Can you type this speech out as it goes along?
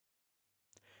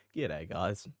G'day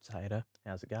guys, it's Hader.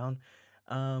 How's it going?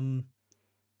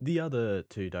 The other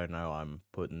two don't know I'm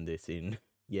putting this in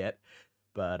yet,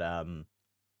 but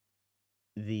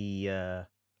the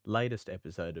latest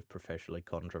episode of Professionally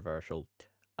Controversial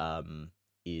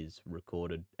is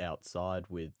recorded outside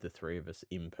with the three of us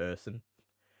in person,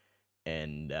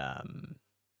 and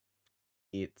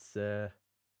it's a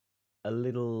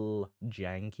little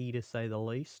janky to say the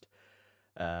least.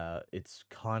 It's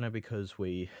kind of because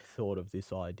we thought of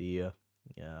this idea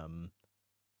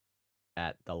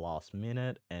at the last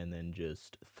minute and then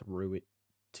just threw it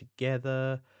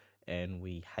together, and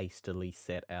we hastily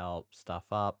set our stuff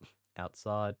up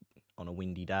outside on a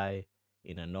windy day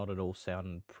in a not at all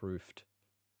soundproofed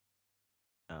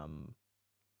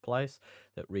place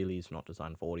that really is not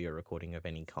designed for audio recording of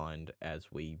any kind,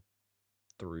 as we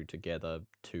threw together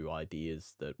two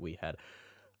ideas that we had.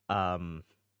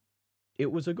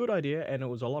 It was a good idea and it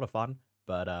was a lot of fun,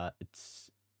 but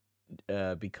it's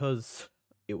because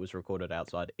it was recorded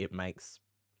outside, it makes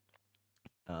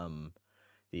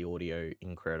the audio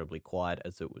incredibly quiet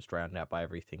as it was drowned out by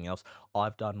everything else.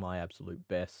 I've done my absolute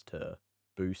best to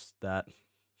boost that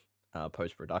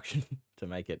post-production to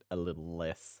make it a little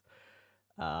less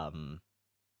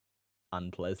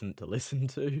unpleasant to listen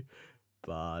to,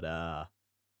 but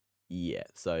yeah,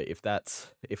 so if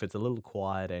it's a little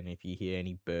quiet and if you hear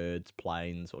any birds,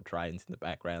 planes, or trains in the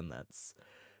background, that's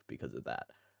because of that.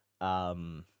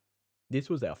 This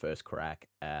was our first crack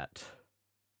at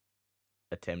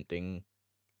attempting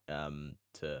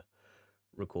to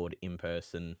record in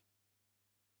person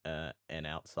and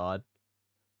outside.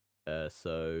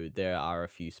 So there are a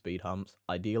few speed humps.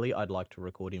 Ideally, I'd like to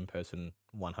record in person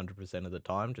 100% of the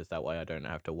time, just that way I don't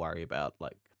have to worry about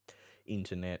like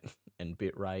internet and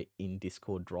bitrate in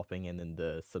Discord dropping, and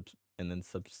then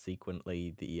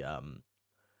subsequently the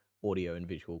audio and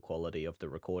visual quality of the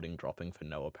recording dropping for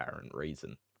no apparent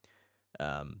reason.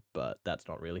 But that's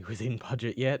not really within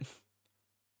budget yet,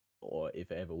 or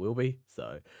if it ever will be,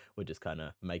 so we're just kind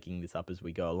of making this up as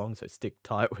we go along, so stick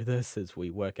tight with us as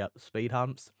we work out the speed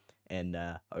humps, and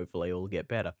hopefully it'll get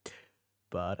better.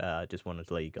 But just wanted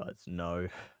to let you guys know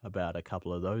about a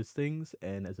couple of those things,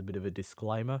 and as a bit of a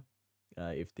disclaimer,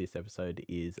 if this episode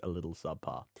is a little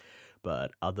subpar.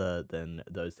 But other than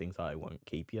those things, I won't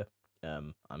keep you.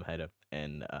 I'm Hader,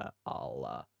 and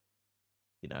I'll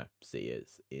see you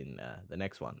in the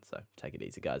next one. So take it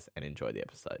easy, guys, and enjoy the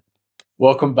episode.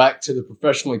 Welcome back to the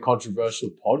Professionally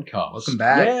Controversial podcast. Welcome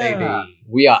back, baby.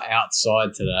 We are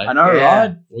outside today. I know,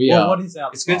 right? We are. What is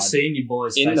outside? It's good seeing you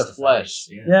boys in face the to flesh.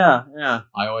 face. Yeah.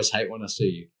 I always hate when I see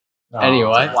you. Oh,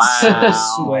 Anyway.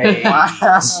 that's Sweet.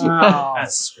 Wow.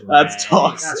 That's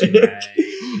toxic. That's great.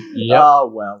 Yep.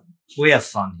 Oh, well. We have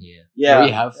fun here. Yeah.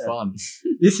 We have fun.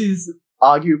 This is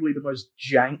arguably the most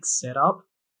jank setup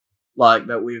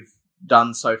that we've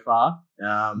done so far.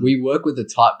 We work with a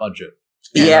tight budget.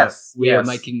 Yes. We are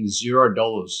making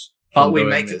 $0. But we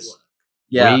make it work.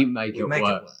 Yeah. We make it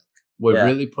work. We're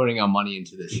really putting our money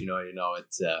into this.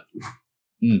 It's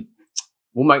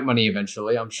we'll make money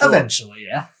eventually, I'm sure. Eventually,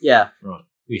 yeah. Yeah. Right.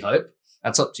 We hope.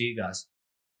 That's up to you guys.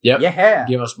 Yep. Yeah.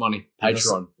 Give us money. Give us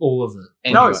Patreon. all of it.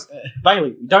 Anyway. No,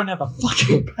 Bailey, we don't have a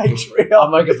fucking Patreon. I'll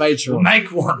make a Patreon.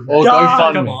 Make one. Or God,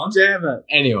 GoFundMe. come on. Damn it.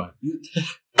 Anyway.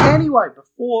 Anyway,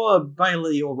 before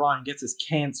Bailey or Ryan gets us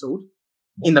cancelled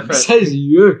in the first... Says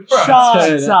you.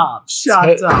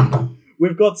 Shut up.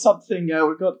 We've got something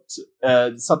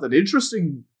something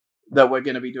interesting that we're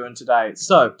going to be doing today.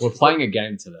 So we're playing a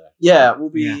game today. Yeah,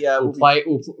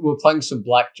 we're playing some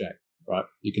blackjack, right?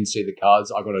 You can see the cards.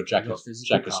 I got a jack of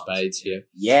spades here.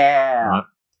 Yeah. Right.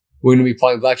 We're going to be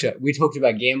playing blackjack. We talked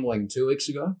about gambling 2 weeks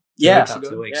ago.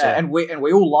 2 weeks ago. And we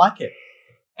all like it.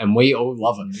 And we all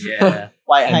love it. Yeah.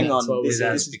 Wait, And hang that's on. what This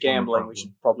has is become a gambling. problem. We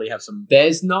should probably have some...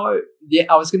 There's no... Yeah,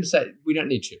 I was going to say, we don't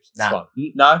need chips. It's Nah. fine.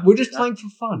 No? We're just playing for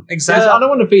fun. Exactly. I don't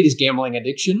want to feed his gambling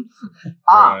addiction.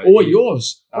 Right. Or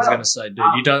yours. I was going to say, dude,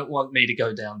 you don't want me to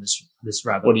go down this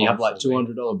rabbit hole. What do you have, like for me.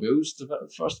 $200 bills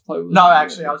for us to play with? No,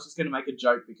 actually, I was just going to make a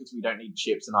joke because we don't need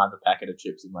chips and I have a packet of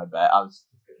chips in my bag. I was just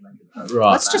going to make a joke.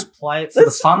 Right. Let's just play it for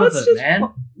the fun of it, man.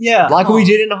 Yeah. Like we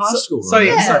did in high school. So,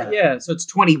 right? so it's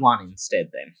 21 instead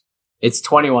then. It's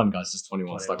 21, guys. It's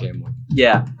 21. It's like gambling.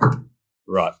 Yeah.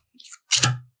 Right.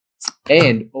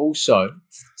 And also,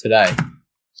 today,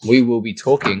 we will be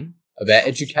talking about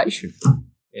education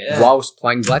whilst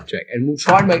playing blackjack. And we'll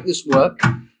try and make this work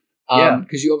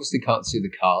because you obviously can't see the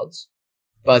cards.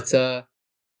 But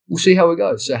we'll see how we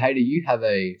go. So, Hader, you have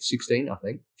a 16, I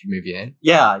think, if you move your hand.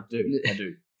 Yeah, I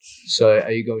do. So, are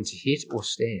you going to hit or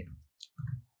stand?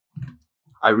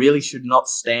 I really should not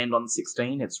stand on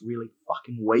 16. It's really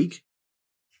fucking weak.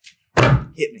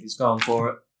 Hit me. He's going for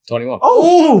it. 21.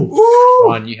 Oh!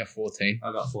 Ryan, you have 14.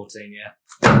 I got 14. Yeah.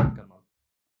 Come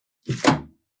on.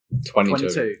 22.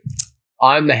 22.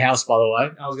 I'm the house, by the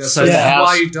way. I was gonna say Yeah. that's House-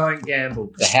 why you don't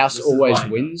gamble. The house This is always why.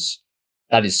 wins.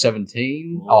 That is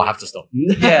 17. Ooh. Oh, I have to stop.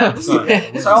 Yeah.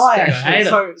 Sorry. So I Go actually,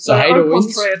 Hater. so Hater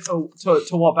wins. contrary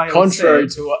to what Bailey Contrary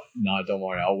said, to what? No, don't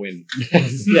worry. I'll win.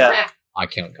 yeah. I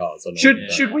count cards. I know Should what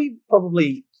to should we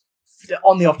probably,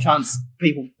 on the off chance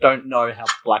people don't know how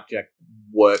blackjack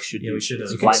works, should Yeah, you we should have.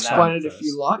 You can explain explain that? it if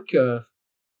you like.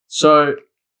 So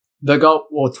the goal,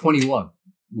 or 21.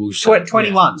 We'll say.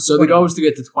 21. So the goal is to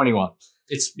get to 21.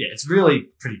 It's really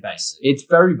pretty basic. It's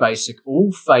very basic.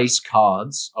 All face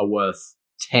cards are worth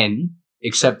 10,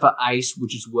 except for ace,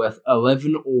 which is worth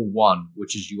 11 or 1,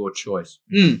 which is your choice.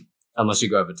 Mm. Unless you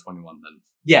go over 21, then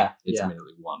Yeah. it's yeah.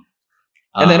 immediately 1.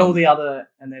 And then all the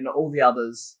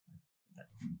others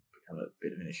become a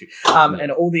bit of an issue. And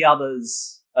all the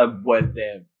others are worth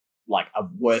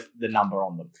the number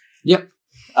on them. Yep.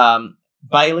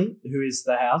 Bailey, who is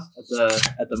the house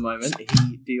at the moment,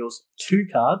 he deals 2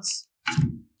 cards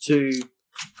to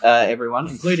everyone,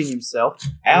 including himself.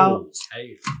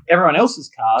 Everyone else's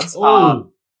cards are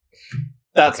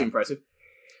that's impressive.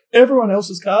 Everyone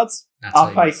else's cards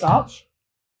are face up.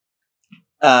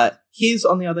 His,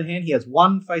 on the other hand, he has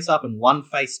 1 face up and 1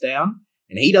 face down,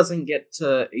 and he doesn't get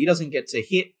to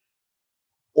hit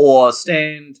or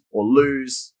stand or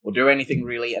lose or do anything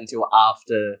really until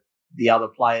after the other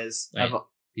players have.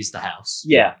 He's the house.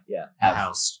 Yeah.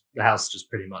 The house just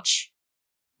pretty much.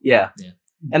 Yeah. Yeah.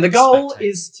 And the goal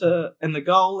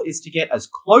Spectate. is to get as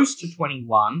close to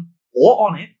 21 or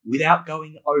on it without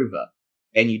going over.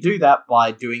 And you do that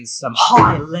by doing some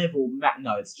high level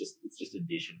no, it's just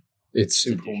addition. It's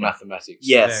simple mathematics.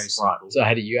 Yes. Very simple. Right. So,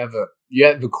 Hedy, you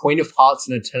have a queen of hearts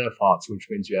and a 10 of hearts, which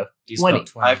means you have He's 20. got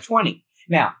 20. I have 20.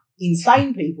 Now,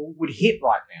 insane people would hit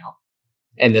right now.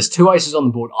 And there's 2 aces on the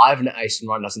board. I have an ace and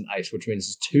Ryan has an ace, which means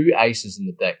there's 2 aces in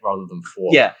the deck rather than 4.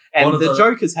 Yeah. And What are the the-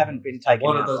 jokers haven't been taken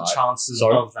What out. are the right? chances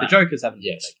Sorry? of The that? jokers haven't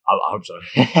been Yes, taken. I hope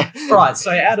so. Right,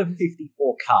 so out of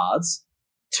 54 cards,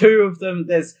 2 of them,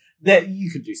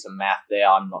 you could do some math there.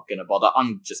 I'm not going to bother.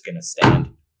 I'm just going to stand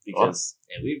because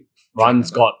Yeah,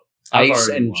 Ryan's got I've ace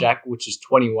already and won. jack, which is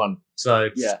 21, So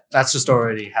Yeah. that's just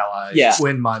already how I Yeah.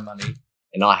 win my money.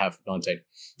 and I have 19.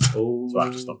 Oh, So I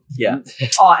have to stop. yeah.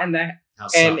 Oh, and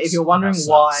And if you're wondering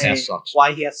That sucks.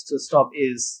 why he has to stop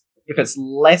is if it's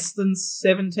less than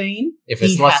 17, If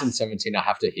it's he less has- than 17, I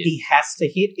have to hit. he has to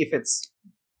hit. If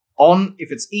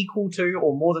it's equal to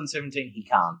or more than 17, he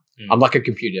can't. I'm like a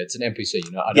computer. It's an NPC,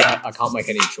 you know. I can't make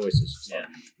any choices.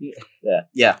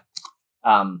 Yeah.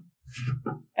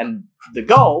 And the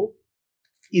goal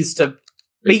is to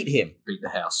beat him, Beat the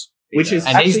house. which is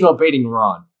And he's actually- not beating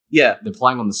Ryan. yeah, They're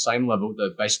playing on the same level.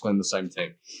 They're basically on the same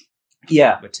team.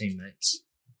 yeah. we're teammates.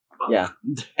 Yeah.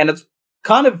 And it's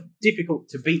kind of difficult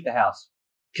to beat the house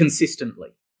consistently.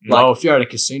 Well, if you're at a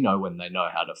casino when they know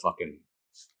how to fucking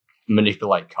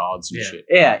manipulate cards and Yeah. shit.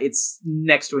 Yeah, it's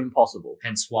next to impossible.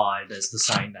 Hence why there's the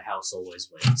saying the house always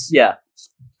wins. Yeah.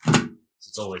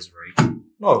 It's always rigged.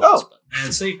 Oh.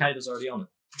 And see, Hater's already on it.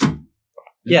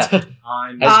 Yeah.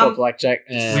 I'm. I just Um, got blackjack.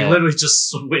 we literally just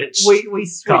switched We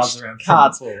cards switched around.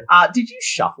 cards. From before. Did you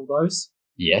shuffle those?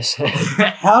 Yes.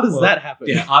 How does Well, that happen?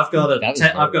 Yeah, I've got That was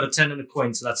I've very- got a 10 and a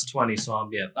queen, so that's a 20. So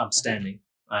I'm standing.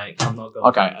 I'm not going.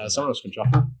 Okay, someone else can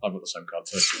shuffle. I've got the same card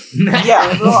too.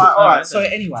 Yeah. All right. So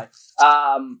then. anyway,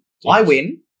 I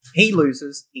win. He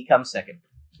loses. He comes second.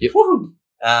 Yep. Woohoo.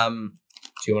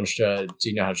 Do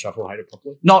you know how to shuffle Hater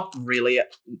properly? Not really.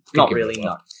 Not give it really.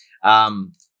 a No.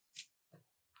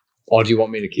 Or do you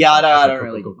want me to keep Yeah, it? I Okay, don't cool,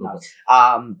 really. cool, cool, no.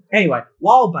 cool. Anyway,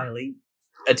 while Bailey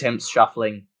attempts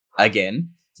shuffling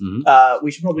again, Mhm.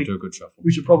 we should probably Do a good shuffle.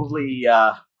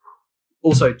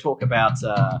 also talk about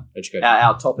Education.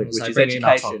 our topic, So which is bring in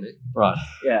our education. topic. Right.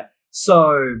 Yeah.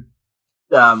 So,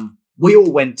 we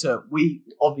all went to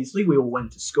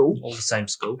school. All the same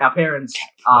school. Our parents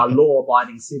are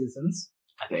law-abiding citizens,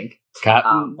 I think. Cat.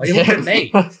 Why you look at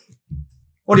me?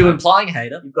 What are you implying,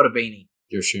 Hater? You've got a beanie.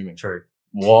 You're assuming. True.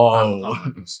 Whoa.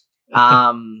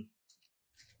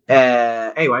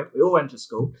 Anyway, we all went to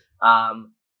school.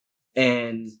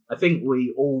 And I think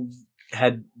we all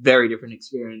had very different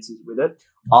experiences with it.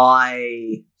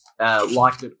 I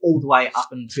liked it all the way up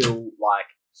until like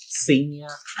senior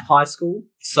high school.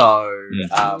 So,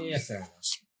 Yeah, fair enough.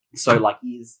 so like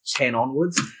years 10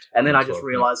 onwards. And then I just 12,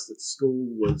 realized that school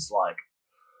was like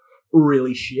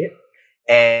really shit.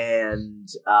 And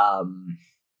I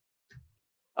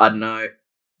don't know,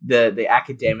 the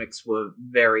academics were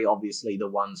very obviously the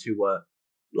ones who were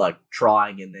like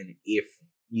trying, and then if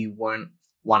you weren't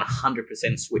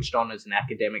 100% switched on as an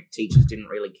academic. Teachers didn't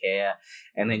really care.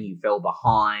 And then you fell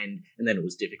behind, and then it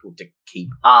was difficult to keep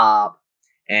up.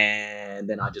 And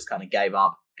then I just kind of gave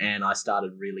up, and I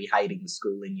started really hating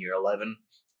school in year 11.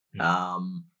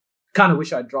 Kind of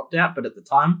wish I dropped out, but at the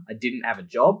time I didn't have a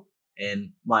job.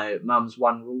 And my mum's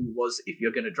one rule was, if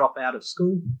you're going to drop out of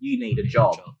school, you need a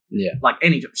job. Yeah. Like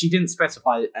any job. She didn't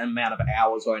specify an amount of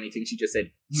hours or anything. She just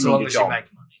said, you So long need a as job. you make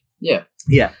money. Yeah.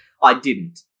 Yeah, I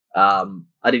didn't.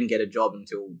 I didn't get a job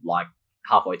until like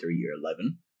halfway through year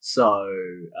 11. So,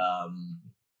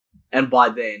 and by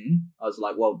then I was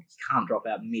like, well, you can't drop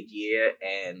out mid-year.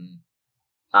 And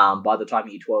by the time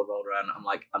year 12 rolled around, I'm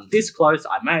like, I'm this close.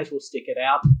 I may as well stick it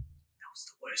out. That was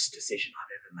the worst decision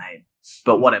I've ever made.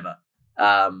 But whatever.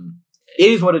 It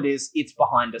is what it is. It's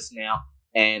behind us now.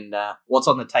 And what's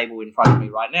on the table in front of me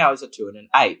right now is a 2 and an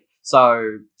 8.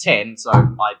 So 10. So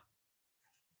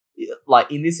like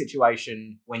in this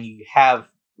situation, when you have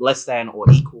less than or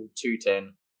equal to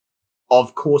 10,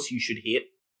 of course you should hit,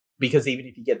 because even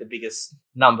if you get the biggest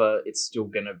number, it's still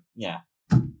gonna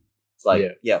It's like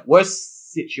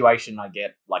worst situation I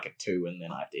get like a 2 and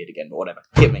then I have to hit again, but whatever.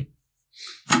 Hit me.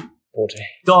 14.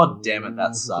 God damn it,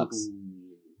 that sucks.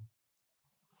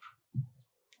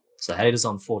 So Hader's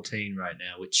on 14 right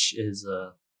now, which is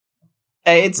a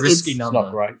It's risky It's number.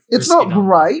 not great. It's Risky not number.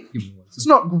 great. It's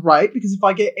not great because if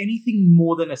I get anything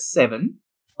more than a 7,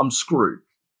 I'm screwed.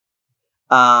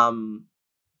 If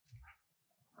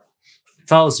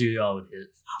I was you, I would hit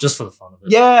just for the fun of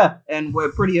it. Yeah, and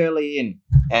we're pretty early in,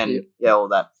 and all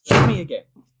that. Show me again.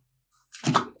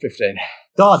 15.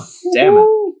 God damn it.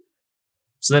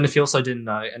 So then, if you also didn't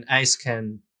know, an ace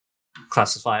can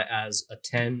classify as a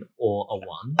 10 or a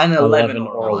 1. An 11 11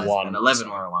 or a 1. An 11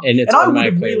 or a 1. And it's I would have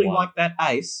automatically really a 1. liked that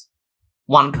ace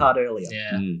one card earlier.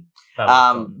 Yeah. Mm. That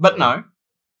would've gone But for- no.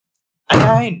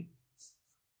 Again.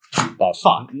 Boss.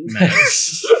 Fuck.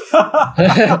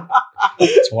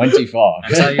 25.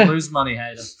 That's how you lose money,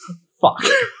 Hader. Fuck.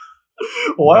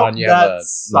 Well, Nine, you have a that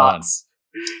sucks.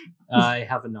 I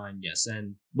have a 9, yes.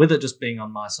 And with it just being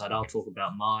on my side, I'll talk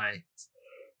about my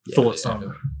thoughts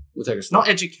on We'll take a not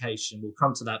education, we'll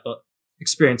come to that, but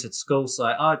experience at school. So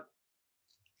I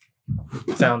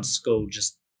found school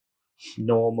just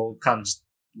normal, kind of just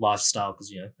lifestyle,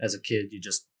 because, as a kid, you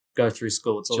just go through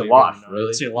school. It's all your you really life, know. really.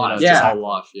 It's your life. Yeah. Just whole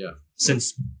life, yeah.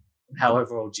 Since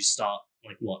however old you start,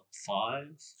 like what, 5?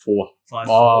 4. 5?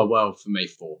 Oh, well, for me,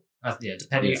 4. Yeah,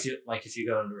 depending Yeah. if you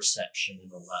go into reception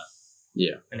and all that.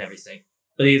 Yeah. And everything.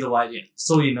 But either way, it's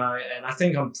all you know. And I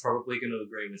think I'm probably going to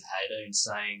agree with Hader in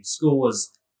saying school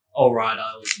was all right.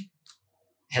 I wasn't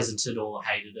hesitant or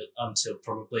hated it until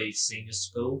probably senior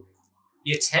school.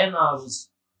 Year 10, I was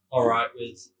all right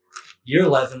with. Year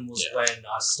 11 was when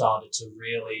I started to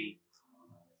really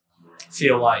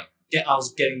feel like I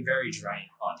was getting very drained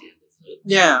by the end of it.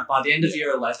 Yeah. By the end of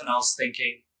year 11, I was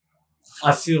thinking,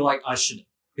 I feel like I should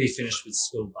be finished with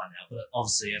school by now, but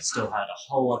obviously I still had a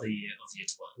whole other year of year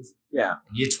 12. Yeah.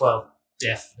 And year 12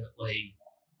 definitely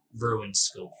ruined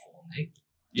school for me.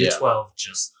 Year Yeah. 12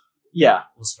 just Yeah.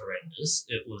 was horrendous.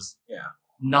 It was Yeah.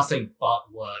 nothing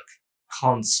but work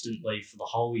constantly for the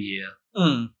whole year.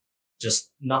 Mm.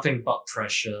 Just nothing but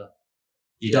pressure.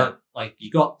 You don't, you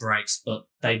got breaks, but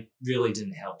they really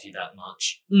didn't help you that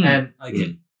much. Mm. And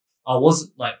again, I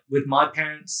wasn't, with my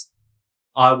parents,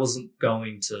 I wasn't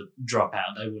going to drop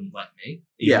out. They wouldn't let me,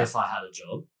 even if I had a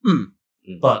job. Mm.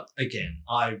 But again,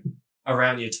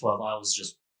 around year 12, I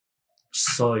was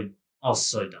so done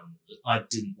with it. I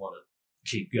didn't want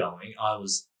to keep going. I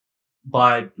was,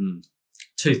 by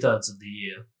 2/3 of the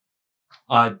year,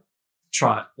 I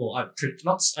tried, I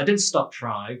didn't stop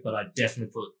trying, but I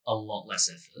definitely put a lot less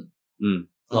effort.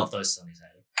 Love those sunnies,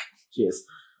 Adam. Cheers.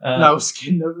 No,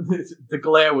 The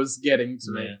glare was getting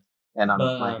to me, yeah. and my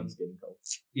But, mind was getting cold.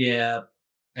 Yeah,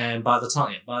 and by the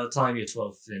time year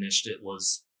 12 finished, it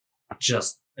was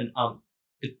just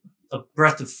a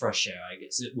breath of fresh air, I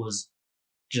guess. It was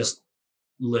just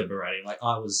liberating.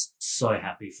 I was so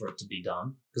happy for it to be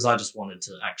done, because I just wanted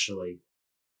to actually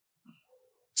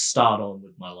start on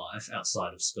with my life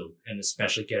outside of school, and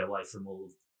especially get away from all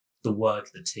of the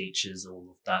work, the teachers, all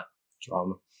of that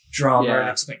drama Yeah. and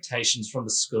expectations from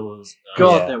the schools.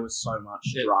 God, Yeah. there was so much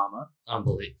It- drama.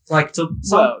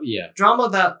 Unbelievable. Yeah. Drama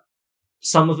that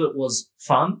some of it was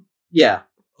fun. Yeah.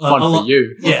 Fun a for lot-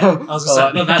 you. Yeah, I was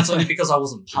gonna say, but that's only because I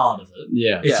wasn't part of it.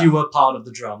 Yeah. If you were part of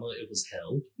the drama, it was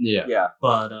hell. Yeah. Yeah.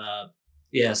 But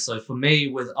so for me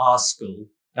with our school,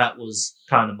 that was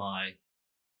kind of my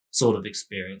sort of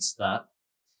experience that.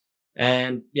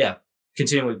 And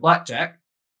continuing with Blackjack,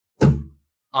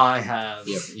 I have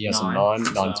Yep, he has a 9. 9,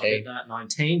 So I'll 19. get that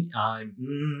 19.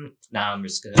 I'm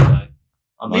just gonna go.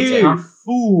 I'm You like,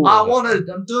 fool. I want it.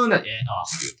 I'm doing it. Yeah.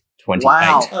 Oh, 28.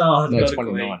 Wow. oh No, got a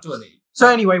 29. queen, 20. So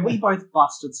anyway, we both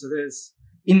busted. So there's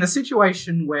in the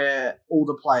situation where all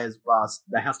the players bust,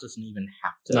 the house doesn't even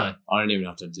have to. No. I don't even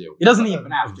have to deal. It doesn't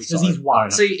even have to because Sorry. he's won.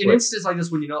 have See, to in flip. instances like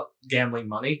this, when you're not gambling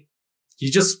money,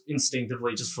 you just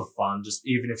instinctively, just for fun, just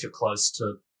even if you're close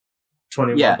to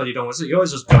 21, Yeah. but you don't want to, you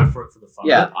always just go for it for the fun.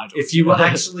 Yeah. But if you were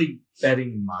actually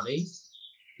betting money,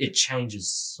 it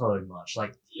changes so much.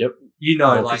 Like, Yep. you know,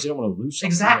 Well, 'cause like, you don't want to lose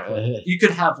something. exactly. You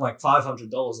could have like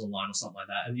 $500 online or something like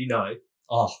that, and you know,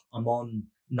 oh, I'm on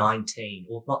 19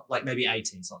 or not, like maybe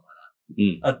 18, something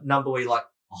like that. A number where you're like,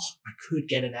 oh, I could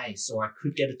get an ace or I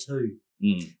could get a 2.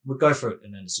 We'll go for it,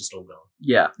 and then it's just all gone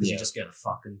Yeah. because Yeah. you just get a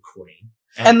fucking queen.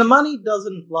 And the money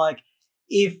doesn't like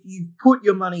if you put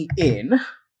your money in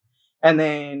and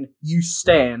then you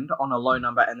stand on a low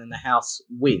number and then the house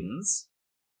wins,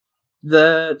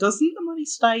 doesn't the money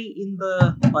stay in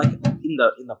the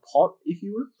in the pot, if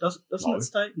you would? Doesn't No. it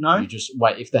stay? No? You just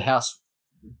wait. If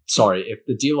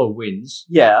the dealer wins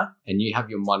Yeah. and you have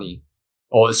your money,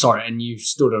 and you've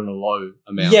stood on a low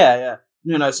amount. Yeah.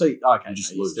 No, so okay. You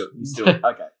just no, lose. You still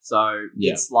okay. So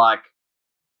Yeah. it's like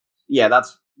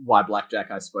that's why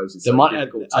blackjack, I suppose, is There so might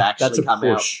difficult to actually that's a come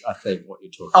push. I think what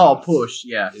you're talking. out. Oh, about. push,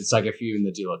 yeah. It's like if you and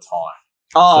the dealer tie.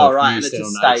 Oh, So if right, you and it stand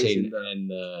just on stays 18 in the and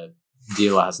the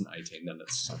dealer has an 18, then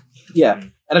it's. yeah,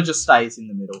 and it just stays in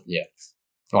the middle. I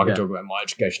can Yeah. talk about my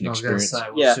education I was going to experience.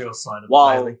 say, what's Yeah. your side of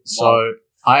While- Bailey? So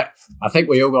I think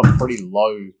we all got pretty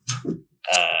low.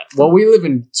 We live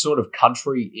in sort of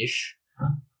country-ish,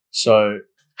 so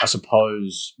I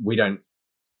suppose we don't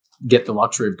get the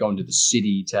luxury of going to the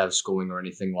city to have schooling or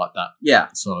anything like that. Yeah,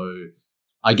 So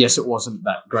I guess it wasn't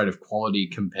that great of quality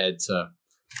compared to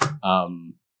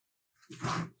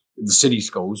the city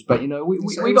schools, but you know we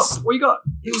got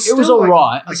it was still all like-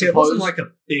 right. I Okay, it wasn't suppose. like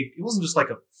it wasn't just like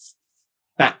a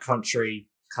backcountry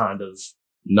kind of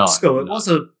No, school. It no. was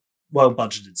a well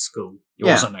budgeted school. It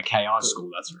Yeah. wasn't a KI school,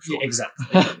 that's for sure. Yeah,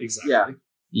 exactly. Exactly. yeah.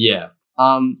 Yeah.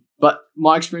 But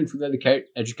my experience with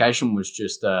education was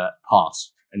just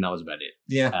pass, and that was about it.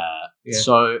 Yeah. Yeah.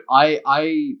 So I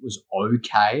was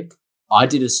okay. I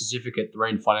did a certificate 3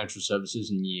 in financial services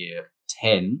in year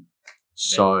 10.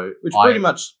 So Which pretty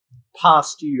much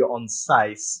passed you on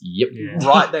SACE Yep. Yeah.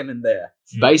 right then and there.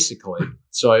 Basically.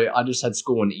 So I just had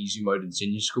school in easy mode in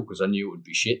senior school because I knew it would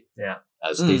be shit. Yeah.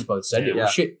 As Mm. these both said, it Yeah.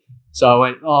 was shit. So I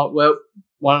went, oh, well,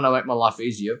 why don't I make my life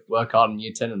easier, work hard in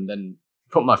year 10 and then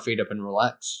put my feet up and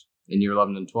relax in year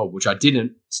 11 and 12, which I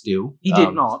didn't still. He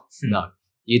did not. No.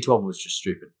 Year 12 was just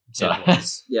stupid. So Yeah, it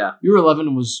was. Yeah. year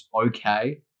 11 was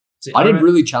okay. See, I did remem-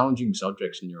 really challenging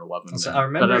subjects in year 11. So then, I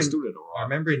remember but I in- still did all I right.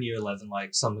 remember in year 11,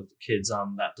 like some of the kids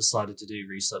that decided to do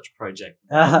research project,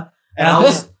 Uh, and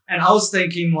I was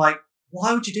thinking like,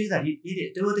 why would you do that, you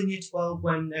idiot? Do it in year 12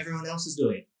 when everyone else is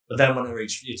doing it. But then when I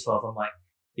reached year 12, I'm like,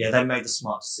 yeah, they made the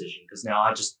smart decision because now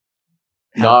I just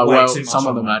have No, way well, too much some of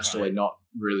on them my actually plate. not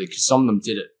really, because some of them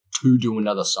did it to do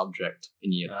another subject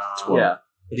in year 12. yeah.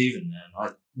 But even then,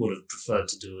 I would have preferred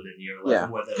to do it in year 11 Yeah,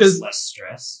 where there 'cause- was less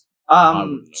stress. I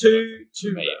wouldn't have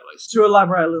To Me, at least. to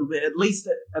elaborate a little bit, at least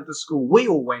at the school we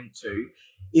all went to,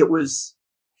 it was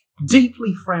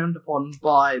deeply frowned upon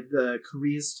by the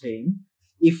careers team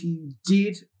if you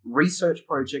did research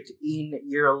project in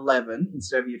year 11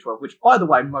 instead of year 12, which, by the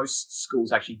way, most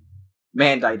schools actually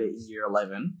mandate it in year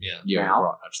 11. Yeah. Yeah, now.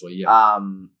 right, actually, yeah.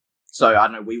 So I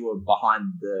know we were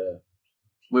behind the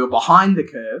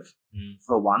curve Mm.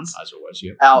 for once. As always,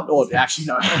 yeah. Or actually,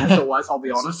 no, as always, I'll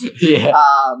be honest. Yeah.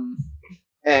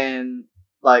 And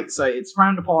like, so it's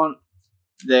frowned upon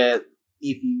that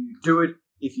if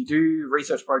you do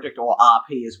research project or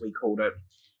RP as we called it,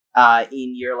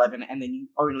 in year 11, and then you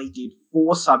only did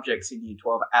 4 subjects in year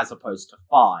 12 as opposed to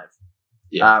 5.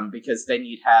 Yeah. Because then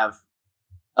you'd have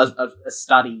a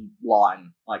study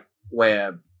line, like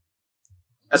where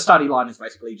a study line is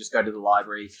basically you just go to the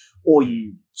library or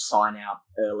you sign out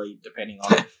early, depending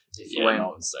on Yeah, when- no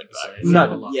one stayed So back. if you were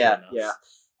no, lucky yeah, enough. yeah.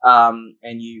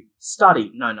 And you study.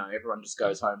 No, everyone just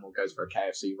goes home or goes for a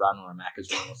KFC run or a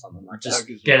Macca's run or something like Just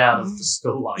that. get out of the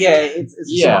school. Like, Yeah, it's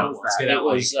Yeah, as simple as let's that. get It out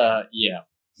while was- you can. Yeah.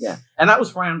 yeah, and that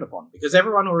was frowned upon because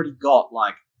everyone already got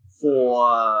like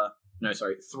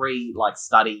 3 like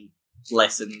study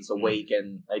lessons a week,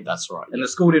 and That's right. and the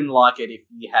school didn't like it if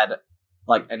you had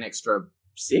like an extra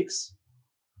 6. Is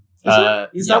that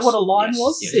Yes, what a line yes,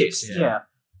 was? yes, 6. yes,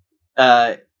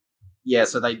 Yeah.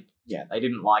 So they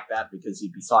didn't like that because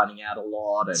you'd be signing out a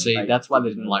lot. And See, that's why they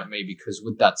didn't like me, because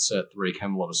with that Cert 3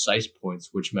 came a lot of SACE points,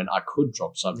 which meant I could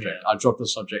drop subject. Yeah. I dropped the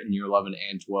subject in year 11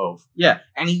 and 12, Yeah,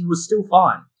 and he was still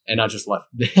fine. and I just left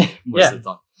there most of the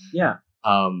time.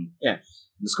 Yeah.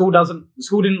 The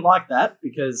school didn't like that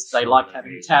because they like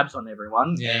having tabs on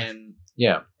everyone.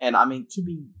 Yeah. And I mean, to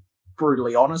be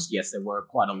brutally honest, yes, there were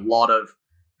quite a lot of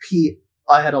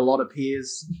I had a lot of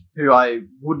peers who I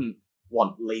wouldn't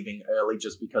want leaving early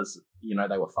just because, you know,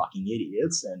 they were fucking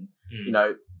idiots and, you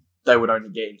know, they would only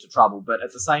get into trouble. But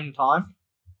at the same time,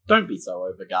 don't be so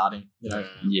overguarding, you know.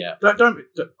 Yeah. Don't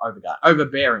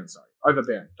overbearing.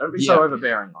 Don't be so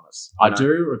overbearing on us. I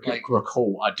do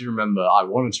recall, I do remember, I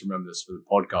wanted to remember this for the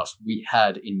podcast. We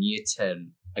had in year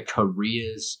 10 a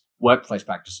careers, workplace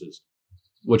practices,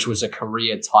 which was a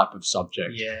career type of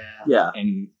subject. Yeah.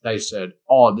 And they said,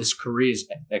 oh, this careers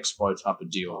expo type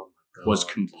of deal was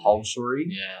compulsory.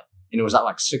 Yeah. And it was at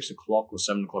like 6 o'clock or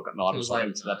 7 o'clock at night or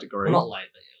something to that degree. Well, not late,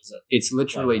 but was it? It's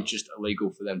literally just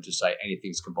illegal for them to say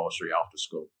anything's compulsory after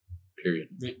school, period.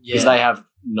 Yeah. Because they have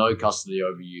no custody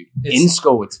over you. In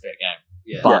school, it's fair game.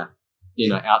 Yeah. But, you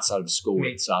know, outside of school, I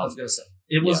mean, it's... I was going to say,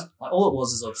 it was, like, all it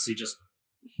was is obviously just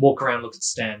walk around, look at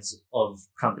stands of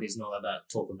companies and all like that,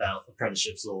 talk about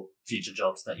apprenticeships or future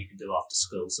jobs that you can do after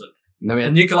school. So,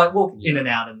 and you can like walk in and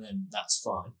out and then that's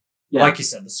fine. Yeah. Like you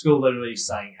said, the school literally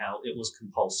saying how it was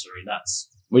compulsory.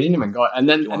 We didn't even go... And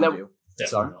then... I'm doing it.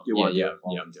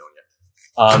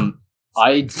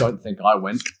 I don't think I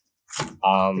went.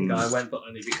 I think I went, but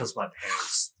only because my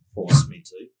parents forced me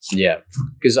to. Yeah.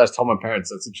 Because I told my parents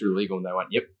that's literally illegal and they went,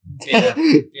 yep.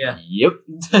 Yeah. Yep.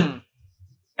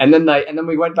 And then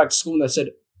we went back to school and they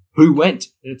said, who went?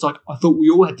 And it's like, I thought we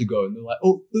all had to go. And they're like,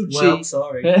 oh, oopsie. Well,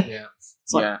 sorry. Yeah.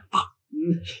 It's like, oh,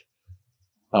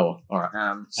 well, all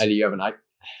right. Hey, do you have an 8?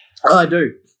 I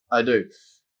do.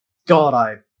 God,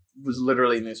 I was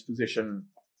literally in this position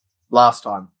last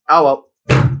time. Oh, well.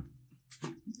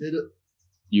 Did it?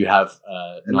 You have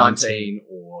 19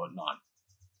 or 9.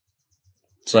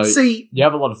 So see, you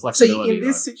have a lot of flexibility. See, in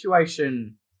this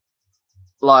situation,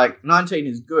 like 19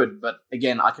 is good, but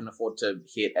again, I can afford to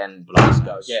hit and just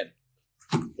go again.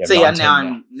 See, and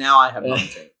now I have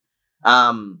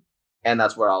 19. And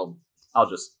that's where I'll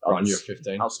run your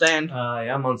 15. I'll stand.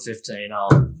 I'm on 15. I'll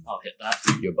hit that.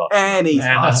 Your butt. And he's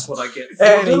and fucked. that's what I get for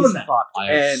And doing he's that. fucked. I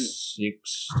have And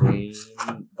 16,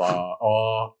 but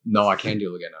no, I can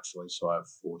deal again actually. So I have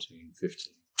 14,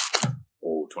 15,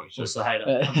 or 22. Just a hater.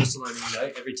 I'm just letting you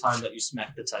know every time that you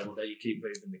smack the table that you keep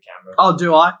moving the camera. oh,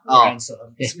 do I? Oh, So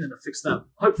I'm just going to fix that.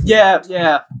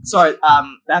 yeah. Sorry.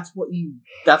 That's what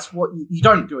you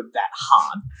don't do it that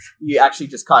hard. You actually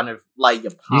just kind of lay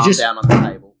your palm down on the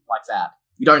table like that.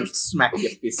 You don't smack your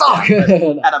fist down.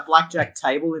 But at a blackjack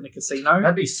table in a casino,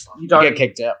 That'd be fun. you don't get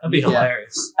kicked out. That'd be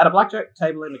hilarious. At a blackjack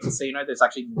table in a casino, there's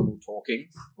actually minimal talking.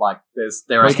 Like there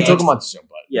We are can talk about this,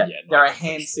 but there are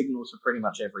hand signals for pretty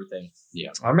much everything.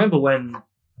 I remember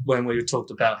when we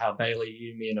talked about how Bailey,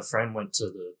 you, me, and a friend went to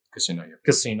the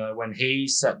casino. when he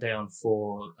sat down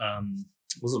for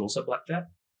was it also blackjack?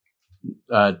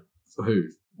 Who?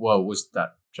 Well, was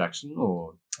that Jackson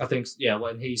or I think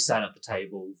when he sat at the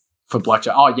table for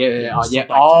blackjack? Oh yeah. Blackjack.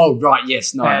 Oh right,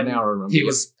 yes. No, and now I remember. He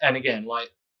was, and again, like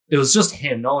it was just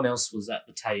him. No one else was at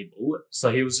the table,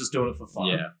 so he was just doing it for fun.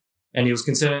 Yeah. And he was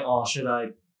considering,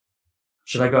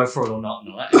 should I go for it or not?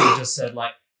 And he just said,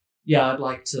 like, yeah, I'd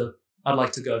like to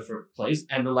go for it, please.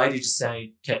 And the lady just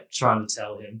kept trying to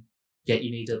tell him, yeah,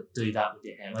 you need to do that with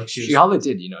your hand. Like she hardly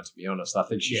did, to be honest. I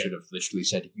think she should have literally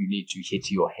said, you need to hit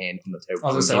your hand on the table.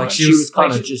 I was gonna say, like, she was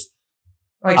kind of just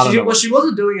like she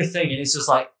wasn't doing a thing, and it's just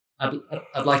like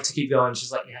I'd like to keep going.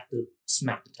 She's like, you have to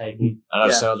smack the table. And I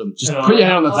just told them, just put your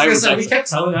hand on the table. We kept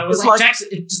telling her, I was It's like, like- Jackson,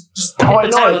 it just Oh, I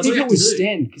hit the know. table. I That's think all you it have was to do.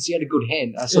 Stan because he had a good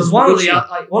hand. I It was one of the I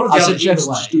said, other Jackson, either just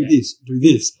way, do this, do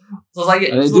this. So I was like,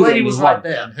 And they the did it lady and was he right won.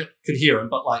 there and could hear him,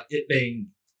 but like it being,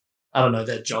 I don't know,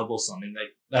 their job or something,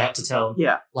 they had to tell him,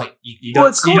 Yeah, like you Well, don't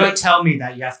it's you called don't tell me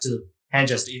that you have to hand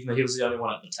gesture, even though he was the only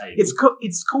one at the table.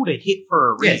 it's called a hit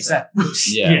for a reason. yeah, exactly.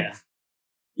 Yeah.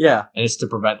 Yeah. And it's to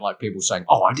prevent like people saying,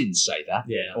 "Oh, I didn't say that,"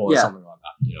 Yeah. or Yeah. something like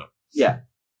that. Yeah.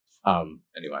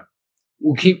 Anyway,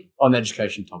 we'll keep on the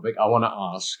education topic. I want to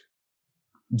ask: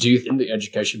 do you think the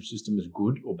education system is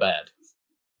good or bad?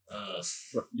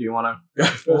 Do you want to go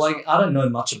first? Well, like I don't know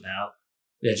much about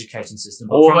the education system,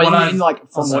 but Or from what in, from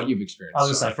also- what you've experienced? I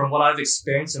was gonna say, from what I've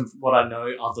experienced and from what I know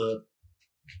other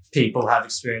people have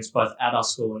experienced both at our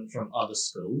school and from other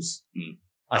schools,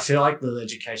 I feel like the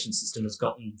education system has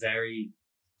gotten very,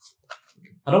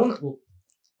 I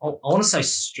want to say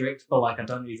strict, but like I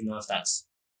don't even know if that's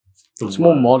the It's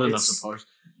more word. modern, I It's- suppose.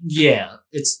 Yeah,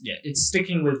 it's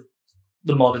sticking with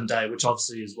the modern day, which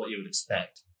obviously is what you would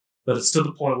expect. But it's to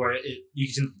the point where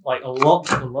you can like a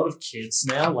lot of kids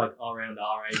now, like around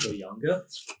our age or younger,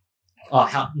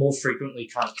 more frequently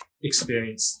can't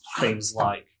experience things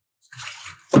like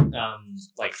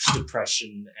like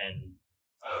depression and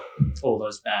all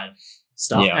those bad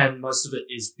stuff. Yeah. And most of it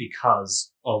is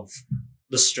because of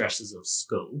the stresses of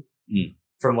school, Mm.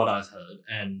 from what I've heard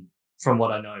and from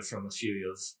what I know from a few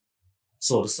of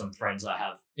sort of some friends I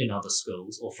have in other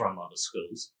schools or from other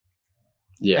schools.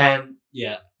 Yeah. And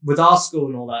yeah, with our school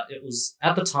and all that, it was,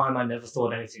 at the time, I never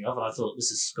thought anything of it. I thought, this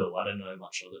is school. I don't know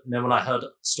much of it. And then when I heard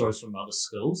stories from other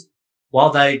schools, while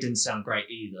they didn't sound great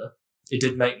either, it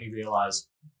did make me realize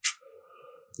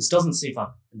this doesn't seem fun.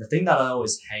 And the thing that I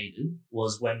always hated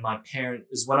was when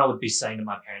I would be saying to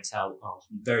my parents how, I'm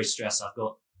very stressed. I've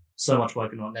got so much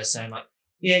working on. They're saying like,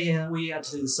 yeah, we had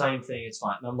to do the same thing. It's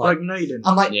fine. And I'm like, no, you didn't.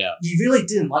 I'm like, Yeah. you really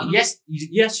didn't. Like, yes,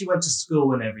 you went to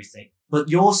school and everything, but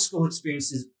your school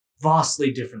experience is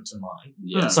vastly different to mine.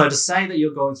 Yeah. So to say that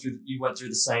you went through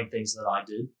the same things that I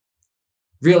did,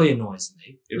 really annoys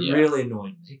me. It Yeah. really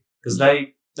annoyed me because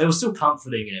they were still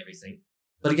comforting and everything,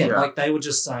 but again, Yeah. like they were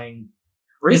just saying,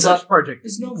 Research like- project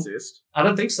it's didn't normal. exist, I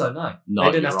don't think so. No, No,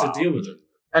 they didn't you're have to right. deal with it.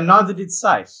 and neither did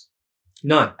SAFE.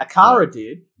 No, Akara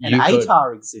did, and You could-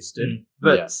 ATAR existed, Mm.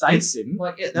 but Yeah. SAFE It's didn't.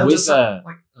 like they were With, just uh,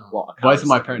 like, Well, Akara Both of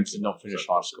my did. parents did not finish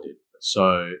high school.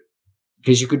 So,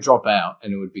 because you could drop out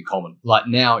and it would be common. Like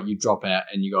now you drop out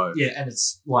and you go, yeah, and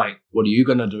it's like, what are you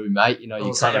going to do, mate? You know, you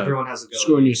also kind of everyone has a go.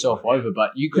 screwing yourself over,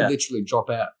 but you could Yeah. literally drop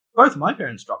out. Both of my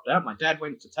parents dropped out. My dad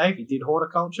went to TAFE. He did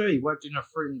horticulture. He worked in a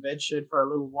fruit and veg shed for a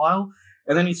little while,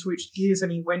 and then he switched gears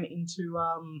and he went into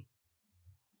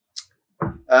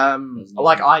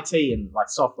like IT and like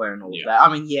software and all Yeah. of that.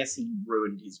 I mean, yes, he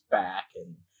ruined his back,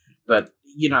 but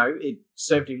you know, it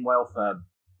served him well for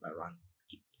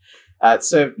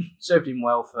served him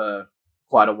well for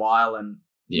quite a while. And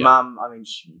Yeah. Mum, I mean,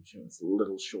 she was a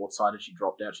little short-sighted. She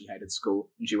dropped out. She hated school,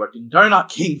 and she worked in Donut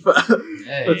King for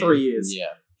Hey. 3 years.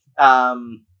 Yeah.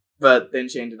 But then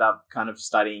she ended up kind of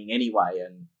studying anyway,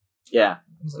 and yeah.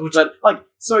 Which, But like,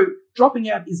 so dropping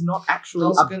out is not actually I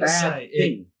was a gonna bad say,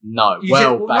 thing. No. You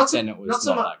Well, get- well, back not so- then it was not not,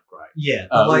 so much- that great. yeah,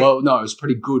 but like, Well, no, it was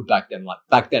pretty good back then. Like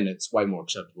back then, it's way more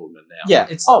acceptable than now. Yeah.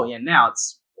 It's- Oh yeah. Now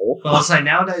it's awful. But I'll say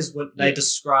nowadays, when they Yeah.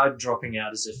 describe dropping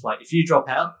out as if, like, if you drop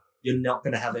out, you're not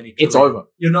going to have any. It's career. over.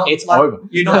 You're not. It's like, over.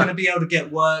 You're not going to be able to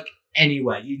get work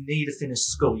anyway. You need to finish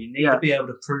school. You need Yeah. to be able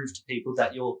to prove to people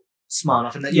that you're smart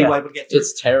enough and that Yeah. you're able to get through.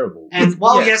 It's terrible. And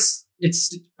while Yeah. yes,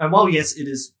 it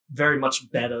is very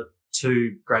much better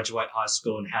to graduate high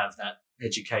school and have that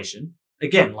education.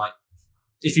 Again, like,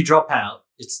 if you drop out,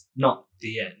 it's not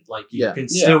the end. Like, you Yeah. can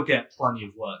Yeah. still get plenty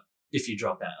of work if you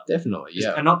drop out. Definitely.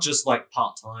 Yeah. And not just like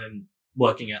part-time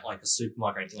working at like a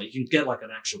supermarket or anything. Like, you can get like an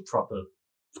actual proper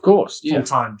Of course. Yeah.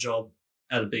 full-time job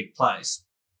at a big place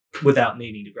without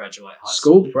needing to graduate high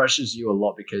School school. pressures you a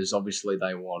lot because obviously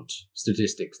they want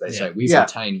statistics. They say Yeah. we've Yeah.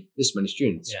 attained this many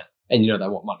students, Yeah. and you know they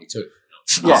want money too.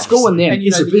 Yeah. School and then And you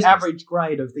it's know, a the business. average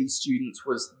grade of these students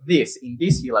was this in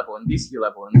this year level, and this year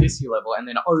level, and this year level, and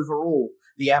then overall,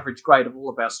 the average grade of all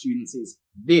of our students is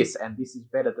this, and this is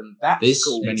better than that. This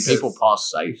school many because- people pass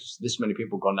safes. This many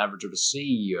people got an average of a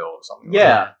C or something.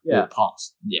 Yeah, like that. yeah. Or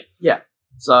passed. Yeah.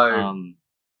 So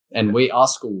And our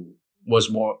school was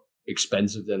more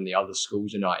expensive than the other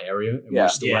schools in our area, and Yeah. we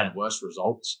still Yeah. had worse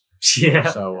results. Yeah.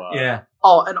 So Yeah.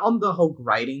 oh, and on the whole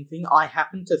grading thing, I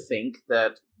happen to think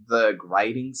that the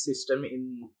grading system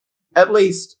in at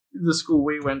least the school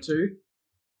we went to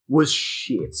was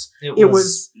shit. It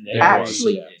was It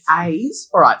actually was, yeah. A's.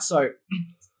 All right, so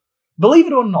believe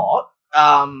it or not,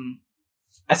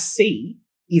 a C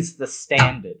is the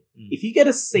standard. Mm. If you get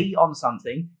a C on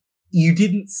something, you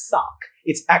didn't suck.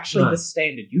 It's actually No. the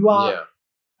standard. You are yeah.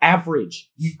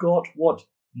 average. You got what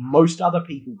most other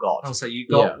people got. Also, you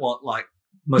got Yeah. what, like,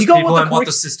 most You got people what the and what curric-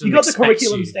 the system You got the expects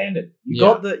curriculum you. standard. You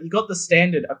Yeah. got the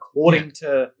standard according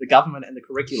to the government and the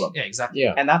curriculum. Yeah, exactly.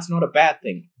 Yeah. And that's not a bad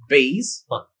thing. B's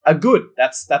But- are good.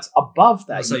 That's above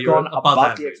that. So You've you're gone above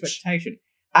above the average. expectation.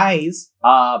 A's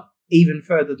are even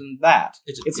further than that.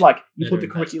 It's yeah, like you better put the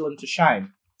and better. curriculum to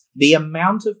shame. The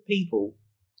amount of people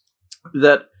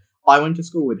that I went to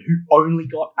school with who only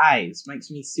got A's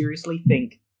makes me seriously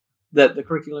think that the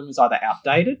curriculum is either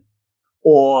outdated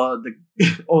or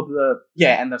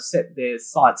and they've set their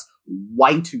sights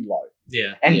way too low.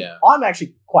 Yeah. And Yeah. I'm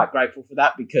actually quite grateful for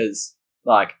that because,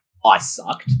 like, I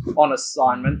sucked on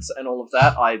assignments and all of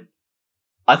that.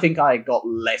 I think I got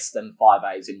less than 5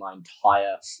 A's in my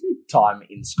entire time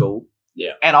in school.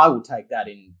 Yeah. And I will take that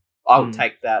Mm.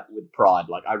 take that with pride.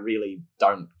 Like, I really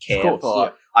don't care Of course, for,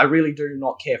 yeah. I really do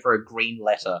not care for a green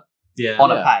letter Yeah. on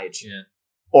Yeah. a page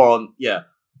Yeah.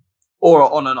 or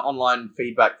on an online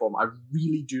feedback form. I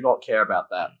really do not care about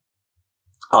that.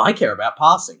 I care about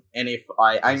passing. And if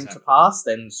I aim to Exactly. pass,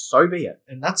 then so be it.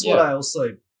 And that's Yeah. what I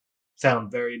also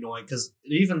found very annoying because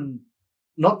even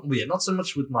not so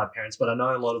much with my parents, but I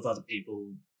know a lot of other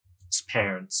people's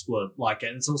parents were like it.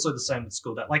 And it's also the same with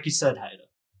school. That, like you said,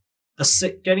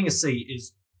 Hader, getting a C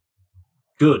is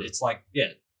good. It's like,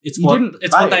 it's You what didn't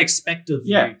it's what fail. they expect of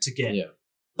Yeah. you to get. Yeah.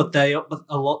 But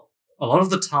a lot of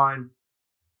the time,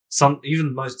 sometimes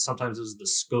it was the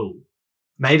school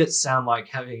made it sound like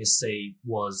having a C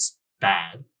was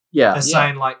bad. Yeah. They're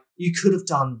saying like you could have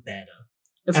done better.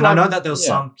 It's And like, I know that there were yeah.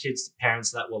 some kids'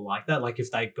 parents that were like that. Like if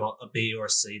they got a B or a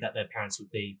C, that their parents would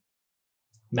be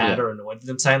mad or annoyed with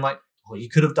them, saying like, "Oh, you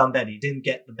could have done better. You didn't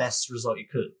get the best result you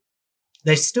could."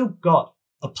 They still got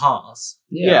a pass.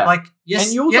 Yeah. Like yes,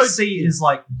 And you also- yes, C is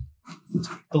like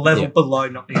the level Yeah. below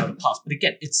not being able to pass. But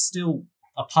again, it's still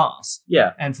a pass.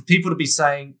 yeah. And for people to be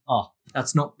saying, "Oh,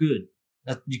 that's not good.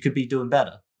 That you could be doing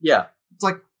better," Yeah. it's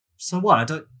like, so what? I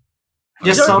don't. I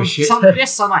Yes, don't give a some shit.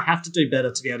 some I have to do better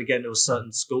to be able to get into a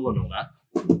certain school and all that.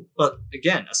 But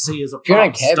again, a C is a pass. If you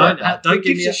don't care about that, Don't who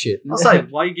give gives me. a shit. I'll say,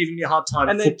 why are you giving me a hard time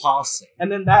And for then- passing?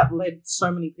 And then that led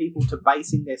so many people to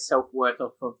basing their self-worth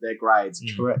off of their grades.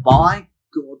 Correct. By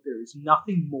God, there is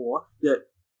nothing more that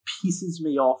pisses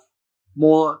me off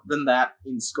more than that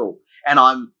in school. And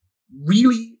I'm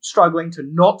really struggling to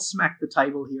not smack the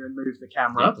table here and move the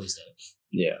camera. Yeah, please don't.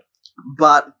 Yeah.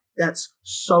 But that's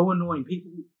so annoying.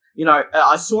 People,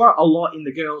 I saw it a lot in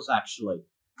the girls actually,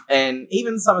 and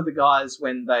even some of the guys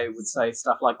when they would say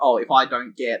stuff like, "Oh, if I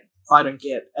don't get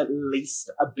at least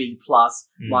a B plus,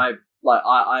 I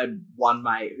had one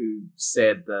mate who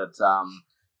said that,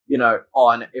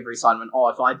 on every assignment,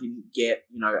 if I didn't get,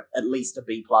 at least a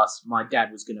B plus, my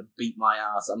dad was going to beat my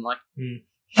ass." I'm like,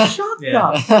 shut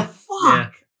Yeah. the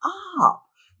fuck up.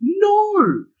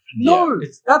 No.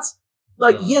 It's- That's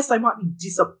like, Uh. yes, they might be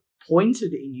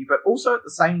disappointed in you, but also at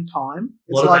the same time,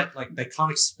 it's What like, are they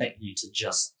can't expect you to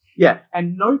just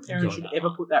and no parent Go should that ever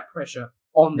hard. put that pressure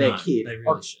on their No, kid. They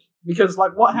really should. Because,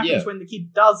 like, what happens Yeah. when the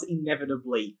kid does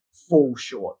inevitably fall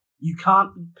short? You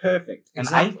can't be perfect. An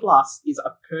Exactly. A plus is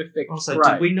a perfect Also,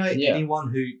 grade. did we know Yeah. anyone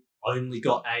who only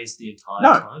got A's the entire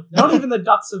No, time? Not even the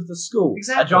ducks of the school.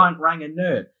 Exactly. A giant Ranger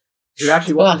nerd who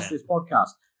actually watches this podcast.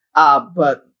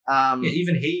 But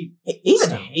even he. even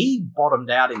So- he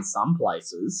bottomed out in some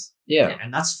places. Yeah.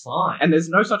 And that's fine. And there's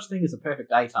no such thing as a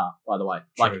perfect ATAR, by the way.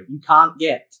 Like, True. you can't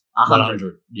get 100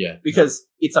 100. Yeah. because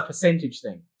it's a percentage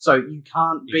thing. So you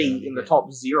can't You be can only in the get-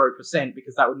 top 0%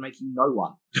 because that would make you no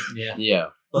one. yeah. Yeah.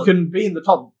 You can be in the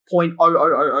top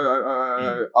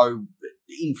 0.0000000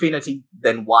 infinity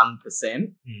then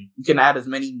 1%. You can add as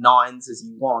many nines as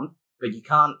you want, but you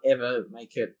can't ever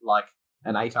make it like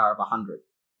an ATAR of 100.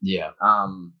 Yeah.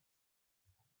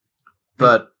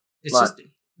 But It's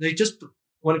Like- just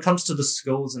when it comes to the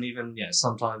schools and even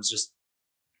sometimes just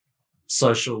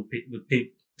social with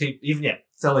people, even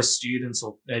fellow students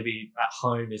or maybe at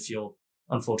home if you're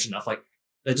unfortunate enough, like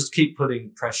they just keep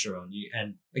putting pressure on you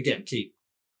and again keep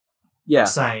yeah.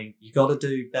 saying you got to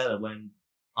do better when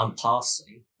I'm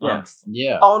passing. Yeah.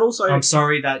 Yeah. Oh, and also, I'm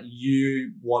sorry that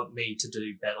you want me to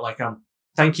do better. Like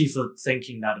thank you for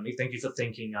thinking that of me. Thank you for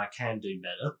thinking I can do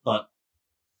better, but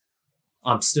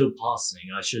I'm still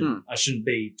passing. I shouldn't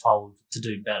be told to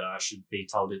do better. I should be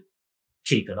told to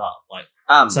keep it up. Like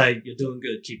say you're doing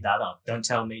good, keep that up. Don't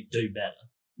tell me do better.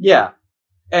 yeah.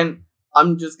 And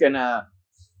I'm just gonna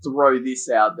throw this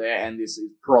out there, and this is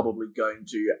probably going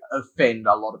to offend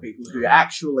a lot of people who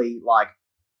actually like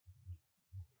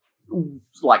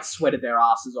sweated their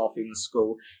asses off in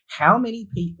school. How many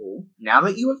people, now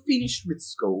that you are finished with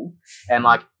school and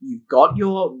like you've got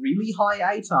your really high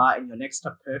ATAR and you're next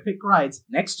to perfect grades,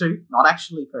 next to, not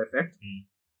actually perfect,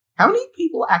 how many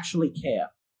people actually care?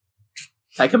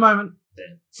 Take a moment.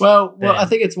 Well, Yeah. I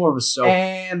think it's more of a self.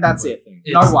 And that's it. thing.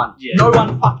 No It's- one. yeah. No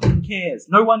one fucking cares.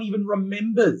 No one even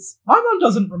remembers. My mum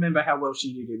doesn't remember how well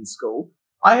she did in school.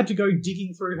 I had to go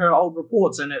digging through her old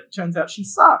reports and it turns out she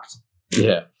sucked.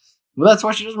 Yeah. Well, that's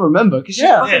why she doesn't remember because she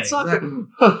Yeah. fucking Yeah, sucked.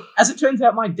 exactly. As it turns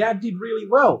out, my dad did really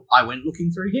well. I went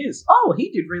looking through his. Oh,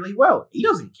 he did really well. He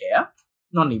doesn't care.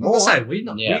 Not anymore. I say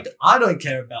I don't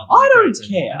care about. I my don't grades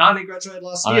anymore. care. And I only graduated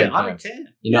last I year. don't I don't care.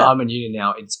 You know, Yeah. I'm in uni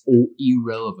now. It's all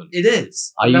irrelevant. It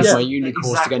is. I use That's- my uni course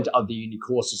to exactly. get into other uni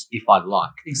courses if I'd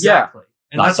like. Exactly.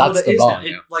 And Like, that's what that's it the is bar now.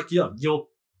 now. Like your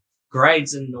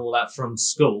grades and all that from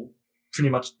school pretty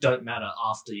much don't matter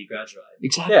after you graduate.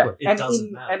 Exactly. Yeah. It and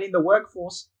doesn't matter. And in the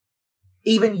workforce,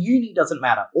 even uni doesn't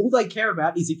matter. All they care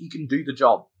about is if you can do the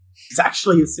job. It's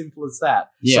actually as simple as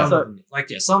that. Yeah. Some of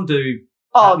them, some do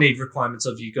Oh, need requirements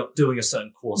of you doing a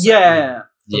certain course. yeah.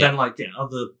 But Yeah. then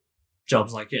other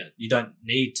jobs you don't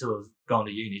need to have gone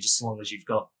to uni just as long as you've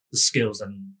got the skills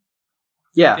and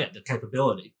Yeah. the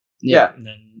capability. Yeah. And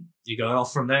then you go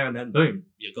off from there, and then boom,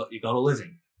 you got a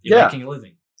living. You're Yeah. making a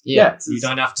living. Yeah. You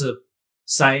don't have to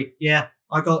say, yeah,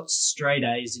 I got straight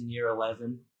A's in year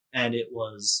 11 and it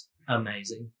was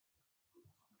amazing.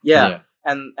 Yeah.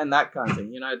 And that kind of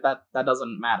thing, that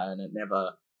doesn't matter,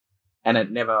 and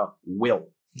it never will.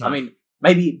 No. I mean,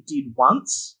 maybe it did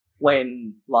once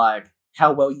when like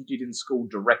how well you did in school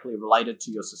directly related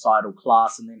to your societal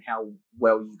class, and then how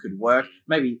well you could work.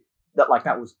 Maybe that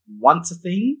was once a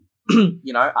thing,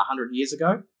 100 years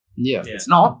ago. Yeah. Yeah. It's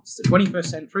not. It's the 21st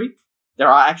century. There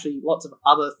are actually lots of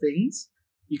other things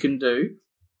you can do,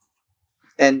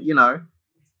 and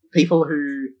people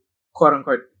who quote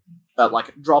unquote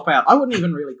drop out. I wouldn't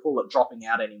even really call it dropping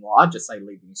out anymore. I'd just say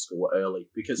leaving school early,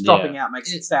 because dropping out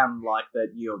makes it sound like that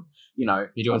you're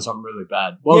doing something really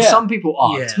bad. Well, Yeah. some people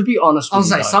are. Yeah. To be honest I with was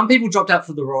you, like, though, some people dropped out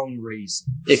for the wrong reason.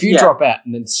 if you Yeah. drop out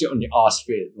and then sit on your ass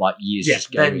for like years, Yeah,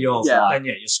 just then going, you're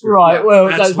screwed. right. Yeah. Well,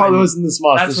 That's that probably when- wasn't the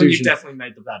smartest That's when you've decision. definitely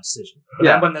made the bad decision. But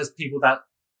Yeah. then when there's people that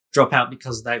drop out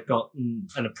because they've got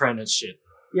an apprenticeship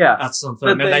yeah. at some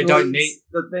firm and they don't need.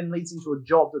 that then leads into a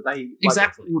job that they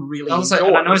Exactly. would really I was like, enjoy.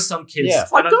 and I know some kids. Yeah.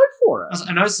 Like, go for it.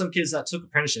 I know some kids that took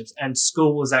apprenticeships and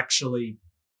school was actually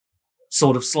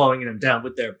sort of slowing them down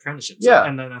with their apprenticeships. Yeah.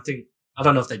 And then I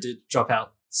don't know if they did drop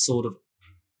out sort of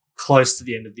close to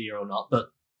the end of the year or not,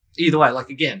 but either way, like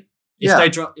again,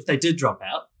 if they did drop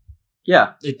out,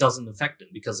 Yeah. it doesn't affect them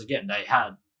because again, they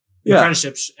had Yeah.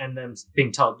 apprenticeships and then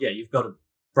being told, yeah, you've got a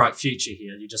bright future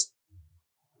here.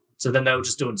 So then they were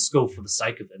just doing school for the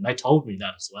sake of it. And they told me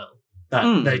that as well.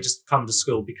 That they just come to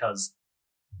school because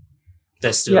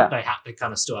they're still they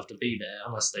kind of still have to be there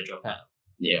unless they drop out.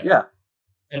 Yeah. Yeah.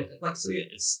 And that's it.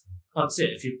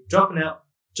 If you're dropping out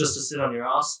just to sit on your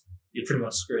ass, you're pretty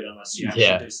much screwed unless you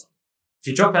actually do something. If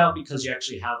you drop out because you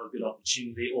actually have a good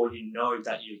opportunity or you know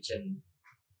that you can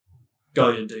go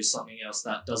and do something else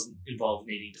that doesn't involve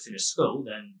needing to finish school,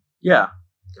 then Yeah.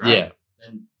 great. Yeah.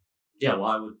 And yeah,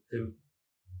 why would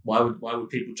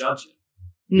people judge you?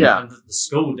 Yeah. And the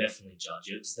school will definitely judge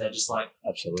you because they're just like,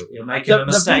 Absolutely. you're making a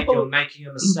mistake. people- You're making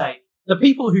a mistake. The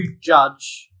people who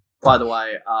judge, by the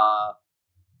way, are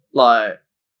like.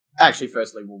 Actually,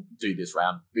 firstly, we'll do this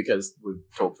round because we've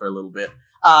talked for a little bit.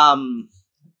 I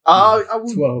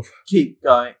will 12. keep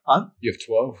going. Huh? You have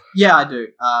 12. Yeah, I do.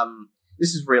 This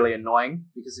is really annoying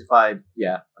because if I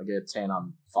get a 10,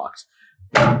 I'm fucked.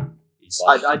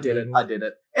 I did it.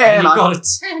 And you I got a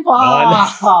 10.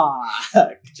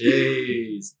 Fuck.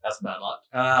 Jeez. That's bad luck.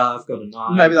 I've got a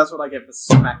 9. Maybe that's what I get for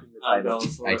smacking the I'm table.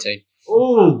 going for it. 18.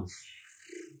 Ooh.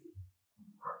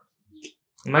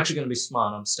 I'm actually going to be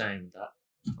smart. I'm staying with that.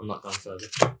 I'm not going further.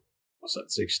 What's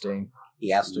that, 16? He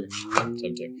has to.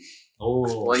 17.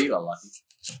 Oh. Well, you got lucky.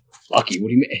 Lucky? What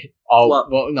do you mean? Oh,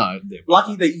 Well, no.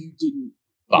 Lucky that you didn't,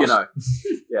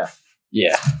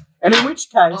 Yeah. And in which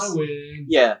case, I win.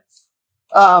 yeah.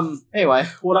 Anyway,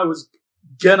 what I was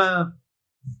gonna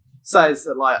say is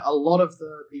that like a lot of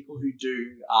the people who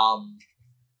do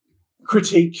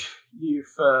critique you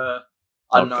for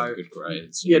I don't know, Good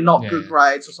grades. not Yeah. good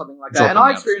grades or something like that. Dropping And I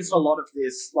out. experienced a lot of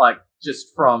this like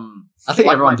just from I think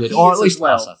like, everyone my did. Or at peers least as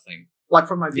well. us, I think. like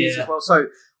from my peers Yeah. as well. So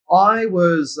I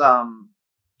was I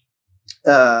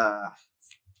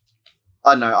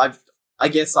don't know, I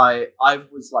guess I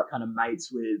was like kind of mates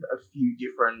with a few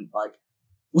different like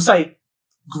we'll say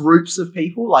groups of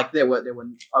people. Like there were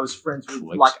I was friends with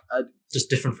Cliques. like a Just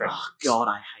different friends. oh god,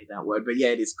 I hate that word, but yeah,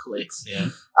 it is cliques. Yeah.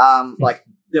 Like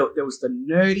there was the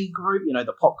nerdy group,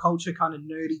 the pop culture kind of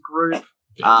nerdy group.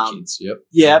 Kids, yep.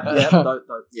 Yeah.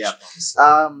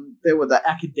 There were the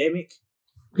academic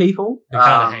people. Who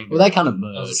kind of hang. Well, they kind of I was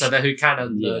merged. gonna say that who kind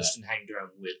of Yeah. merged and hanged around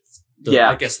with. The, Yeah.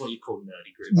 I guess what you call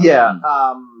nerdy group. Yeah.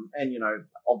 And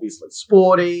obviously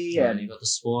sporty Yeah. and You got the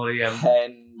sporty. and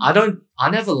I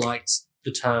never liked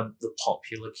the term the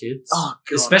popular kids, oh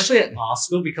god, especially at our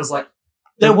school because like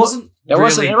There there wasn't There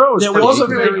wasn't. really- Everyone was there pretty was a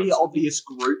equal. very obvious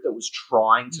group that was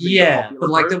trying to be the yeah, popular but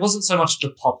like group. there wasn't so much the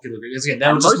popular group. Again, they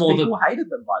And were just most more people the hated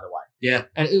them, by the way. yeah,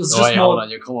 and it was Oh, just yeah, hold more. on,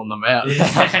 you're calling them out.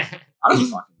 Yeah. I don't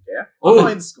fucking care. I'm Ooh.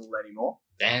 not in school anymore.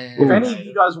 Damn. If any of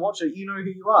you guys watch it, you know who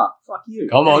you are. Fuck you.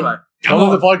 Come on. Anyway, Come on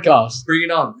the podcast. Bring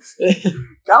it on.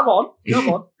 come on.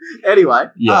 Anyway,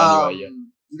 Yeah, anyway, yeah.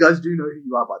 you guys do know who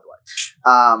you are, by the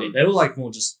way. They were like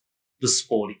more just the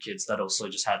sporty kids that also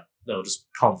just they were just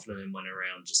confident and went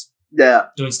around just Yeah.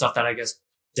 doing stuff that I guess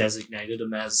designated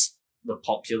them as the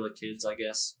popular kids, I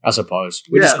guess. I suppose.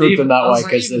 We Yeah. just grouped them that I was way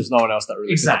like, because even- there's no one else that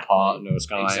really Exactly. took a part, and it was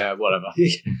kind of Exactly. like, whatever.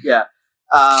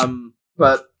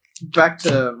 But back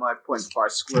to my point before I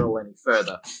squirrel any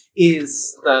further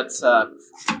is that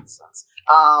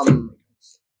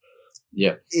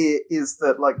Yeah. is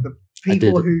that like the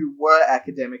people who were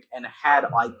academic and had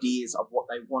ideas of what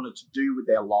they wanted to do with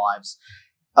their lives,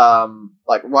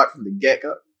 like right from the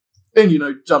get-go, and,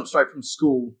 jump straight from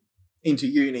school into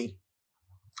uni.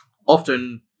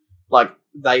 Often, like,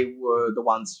 they were the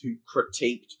ones who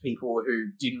critiqued people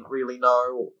who didn't really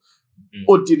know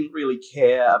or didn't really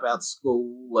care about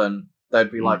school, and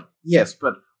they'd be like, yes,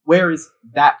 but where is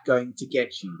that going to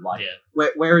get you? Like,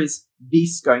 where is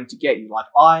this going to get you? Like,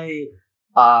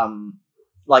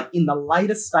 like, in the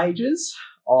later stages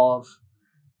of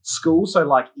school, so,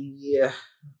 like,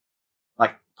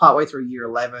 partway through year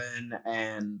 11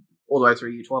 and all the way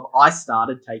through year 12, I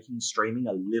started taking streaming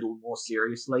a little more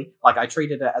seriously. Like, I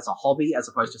treated it as a hobby as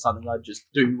opposed to something I'd just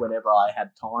do whenever I had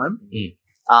time.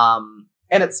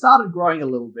 And it started growing a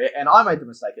little bit, and I made the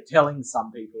mistake of telling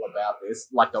some people about this,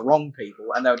 like the wrong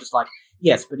people, and they were just like,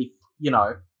 yes, but if,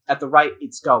 at the rate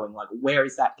it's going, like, where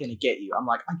is that going to get you? I'm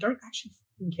like, I don't actually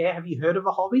fucking care. Have you heard of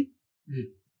a hobby?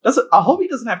 A hobby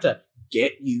doesn't have to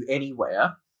get you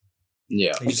anywhere.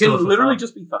 Yeah. It can literally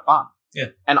just be for fun.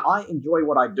 Yeah. And I enjoy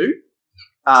what I do.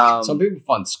 Some people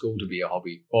find school to be a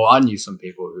hobby, or I knew some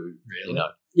people who,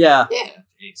 Yeah.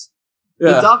 Jeez.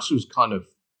 The Dux was kind of.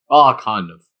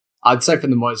 I'd say for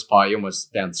the most part, he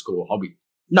almost found school a hobby.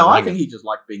 No, I think he just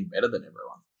liked being better than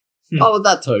everyone. Oh,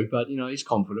 that too, but, he's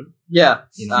confident. Yeah.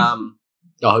 I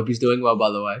hope he's doing well,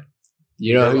 by the way.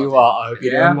 You know who you are. I hope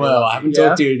you're doing well. I haven't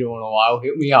talked to you in a while.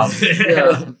 Hit me up.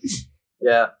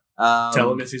 Yeah.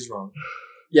 Tell him if he's wrong.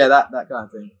 Yeah, that kind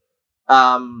of thing.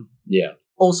 Yeah.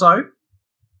 Also,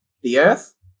 the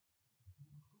Earth,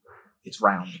 it's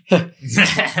round. Yeah.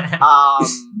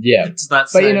 It's that But,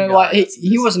 same like, guy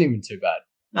he wasn't even too bad.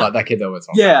 Like, that kid that was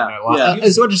on. Yeah,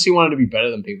 As much as he wanted to be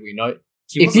better than people,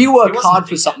 if you work hard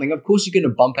for something, of course you're going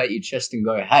to bump out your chest and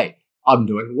go, hey, I'm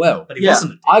doing well. But he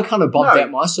wasn't. I kind of bumped out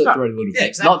my cert thread a little bit.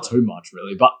 Exactly. Not too much,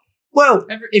 really, but,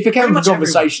 if it came to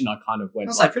conversation, I kind of went. I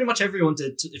was like, pretty much everyone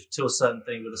did to a certain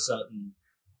thing with a certain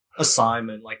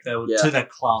assignment. Like, they would, to their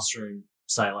classroom,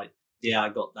 say, like, yeah, I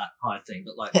got that high thing.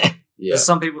 But, like, there's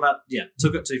some people that,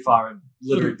 took it too far and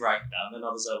literally break down, and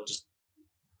others that were just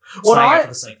saying it for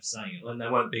the sake of saying it, and they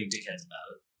weren't being dickheads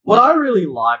about it. What I really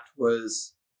liked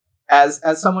was, as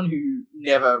someone who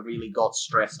never really got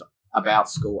stressed about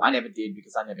school, I never did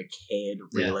because I never cared,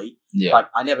 really. Yeah. Like,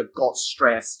 I never got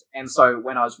stressed. And so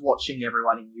when I was watching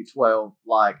everyone in Year 12,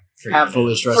 like, have full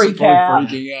of stress, freak out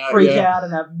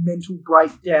and have mental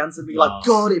breakdowns and be like,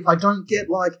 God, if I don't get,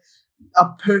 like, a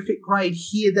perfect grade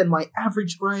here, then my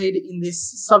average grade in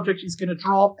this subject is going to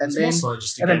drop, and then my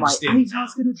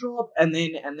ATAR's going to drop, and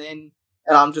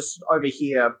I'm just over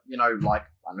here, like,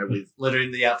 I don't know, with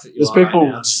literally the outfit. There's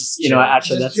people, right now,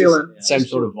 actually that's the same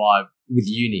sort of vibe with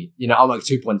uni. I'm like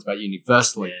 2 points about uni.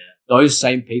 Firstly, those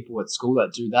same people at school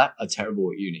that do that are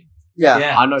terrible at uni.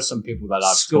 Yeah. I know some people that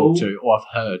I've talked to, or I've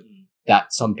heard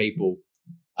that some people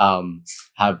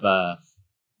have that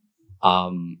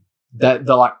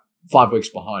they're like 5 weeks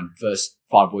behind. First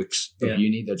 5 weeks of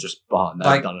uni, they're just behind. They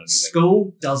haven't done anything.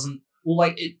 School doesn't. Well,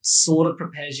 like, it sort of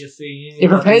prepares you for uni. It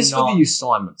prepares for the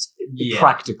assignments,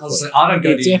 practically. I don't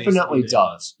go to uni. It definitely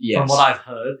does. Yes. From what I've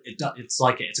heard, it's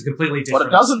a completely different. What it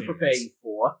doesn't experience. prepare you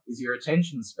for is your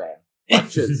attention span.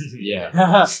 Lectures.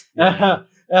 That's why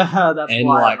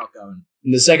I'm not going.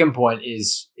 And the second point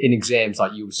is, in exams,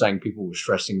 like you were saying, people were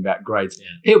stressing about grades. Yeah.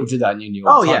 People do that in uni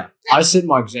all the time. I sit in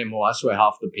my exam hall, I swear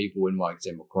half the people in my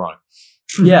exam were crying.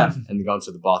 Yeah. And they're going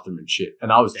to the bathroom and shit.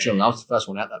 And I was chilling. I was the first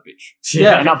one out that bitch.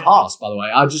 Yeah. And I passed, by the way.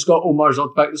 I just got all my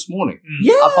results back this morning.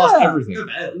 Yeah. I passed everything.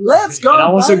 Let's go. And I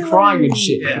wasn't crying and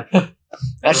shit. Yeah.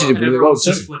 Actually did really well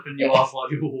too. Just flipping you off while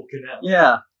you were walking out.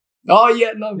 Yeah. Oh,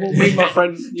 yeah. No, well, me and my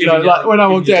friend, like when I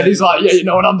walked out, he's like, yeah, you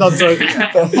know what, I'm done too.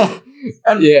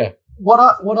 And yeah. What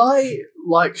I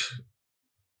like,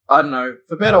 I don't know,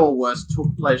 for better or worse,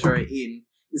 took pleasure in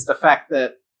is the fact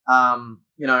that,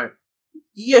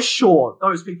 sure,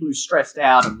 those people who stressed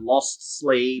out and lost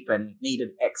sleep and needed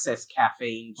excess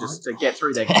caffeine just to get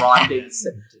through their grinding,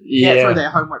 get through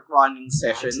their homework grinding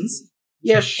sessions,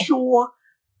 sure,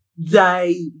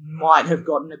 they might have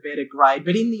gotten a better grade,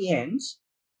 but in the end,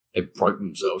 they broke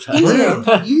themselves.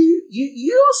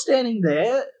 You're standing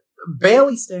there,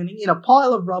 barely standing in a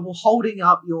pile of rubble, holding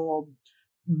up your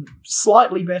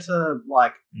slightly better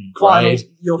grade,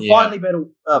 finally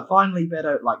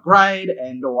better like grade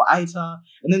and or ATAR,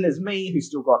 and then there's me who's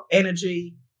still got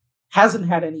energy, hasn't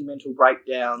had any mental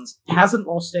breakdowns, hasn't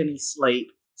lost any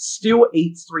sleep, still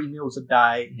eats 3 meals a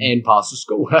day, and passes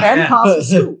school, and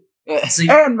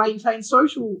maintains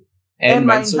social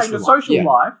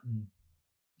life,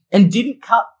 and didn't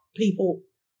cut people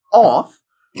off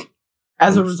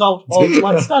as a result of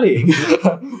like studying.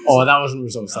 Oh, that wasn't a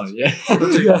result of studying. Yeah.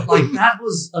 Yeah. Like that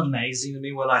was amazing to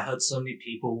me when I heard so many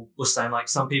people were saying like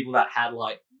some people that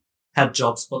had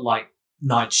jobs but like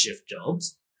night shift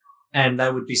jobs, and they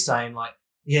would be saying like,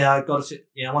 yeah, I got to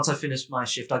once I finish my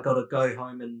shift, I got to go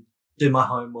home and do my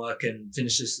homework and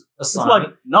finish this It's assignment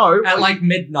like, no. at like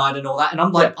midnight and all that. And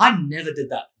I'm like, I never did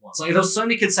that once. Like there was so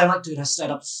many kids saying like, dude, I stayed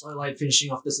up so late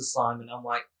finishing off this assignment. I'm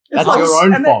like, That's like- your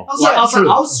own and then- fault. I was like, True.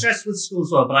 I was stressed with school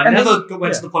as well, but I And then never you-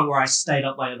 went yeah. to the point where I stayed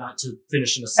up late at night to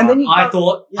finish an And then assignment. you I go-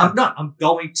 thought, yeah. I'm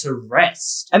going to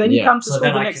rest. And then you Yeah. come to So school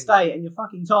then the I next can- day and you're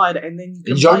fucking tired, and then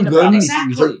you You complain don't learn about it. anything. You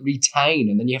Exactly. don't retain,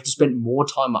 and then you have to spend more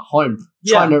time at home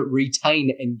Yeah. trying to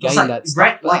retain and gain It's like, that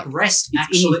stuff back. rest It's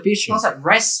actually. inefficient. I was like,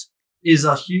 rest is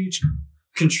a huge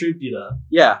contributor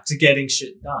Yeah. to getting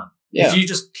shit done. Yeah. If you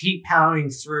just keep powering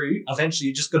through, eventually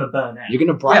you're just going to burn out. You're going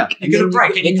to break. Yeah, and You're then going to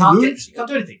break and then you can't lose. you can't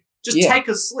do anything. Just Yeah. take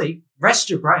a sleep, rest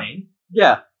your brain,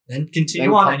 Yeah. then continue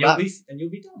Then on, come and back. you'll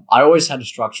be done. I always had a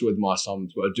structure with my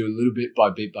assignments where I do a little bit by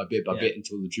bit by bit by Yeah. bit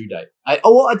until the due date. I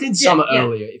did some Yeah,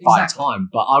 earlier if I had exactly. time,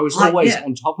 but I was Like, always yeah.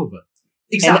 on top of it.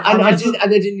 Exactly. And I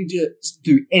didn't need to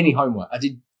do any homework. I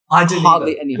did I didn't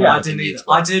hardly either. any Yeah, homework. I in didn't year either.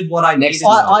 12. I did what I Next needed.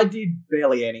 time. I did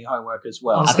barely any homework as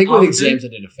well. I think I with would exams I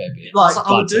did a fair bit. Like,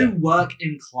 I would but, do work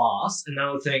in class, and then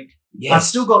I would think, yes. I've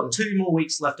still got 2 more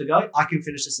weeks left to go. I can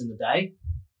finish this in the day.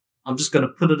 I'm just going to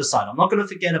put it aside. I'm not going to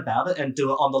forget about it and do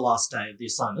it on the last day of the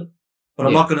assignment, but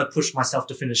I'm Yeah. not going to push myself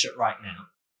to finish it right now.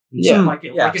 Yeah. So, like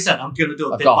I said, I'm going to do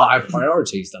it I've bit got by higher bit.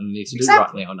 priorities that I need to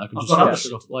Exactly. do right now, and I can I've just got finish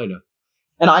other it off later.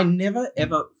 And I never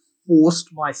ever forced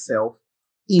myself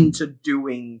into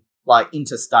doing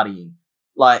into studying.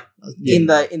 Like in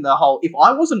the whole, if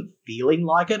I wasn't feeling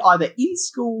like it, either in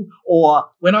school or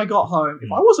when I got home,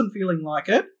 if I wasn't feeling like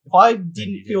it, if I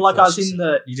didn't you feel didn't like I was force in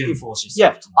the, You didn't if- force yeah,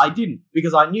 yourself. I didn't,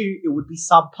 because I knew it would be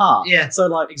subpar. Yeah. So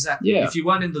like, Exactly. Yeah. If you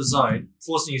weren't in the zone,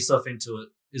 forcing yourself into it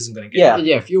isn't going to get Yeah. you.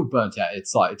 Yeah, if you're burnt out,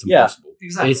 it's Yeah. impossible.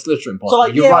 Exactly. It's literally impossible.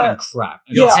 like, You're yeah. writing crap.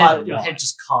 Your, Yeah, head, I- your head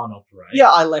just can't operate. yeah,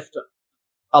 I left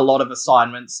a lot of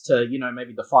assignments to,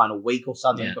 maybe the final week or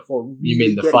something Yeah. before. You really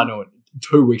mean the getting- final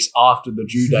 2 weeks after the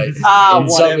due date in some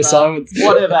whatever. assignments?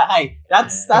 Whatever. Hey,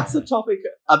 that's Yeah. the topic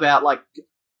about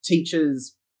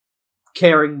teachers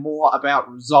caring more about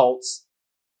results,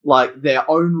 like their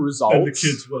own results, And the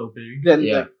kids' well-being. than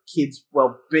Yeah. the kids'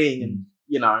 well-being.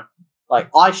 And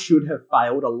I should have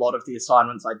failed a lot of the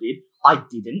assignments I did. I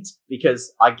didn't,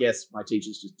 because I guess my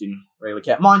teachers just didn't really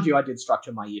care. Mind you, I did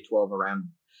structure my year 12 around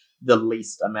the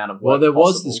least amount of work Well, there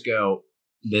was possible. this girl.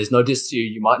 There's no diss to you.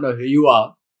 You might know who you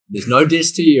are. There's no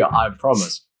diss to you, I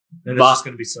promise. And But- there's just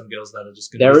going to be some girls that are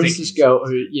just going to There be is this thinking- girl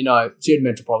who, she had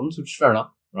mental problems, which is fair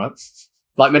enough, right?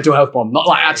 Like mental health problem, not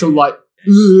like actual,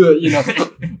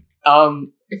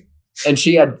 and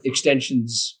she had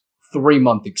extensions,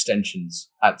 3-month extensions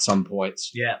at some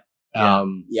points. Yeah. Yeah.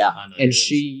 I know And it is.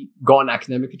 she got an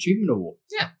academic achievement award.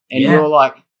 Yeah. And Yeah. you're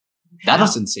like, that How?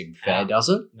 doesn't seem fair, How? does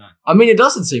it? No. I mean, it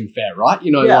doesn't seem fair, right?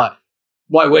 Yeah.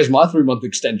 Why, where's my 3-month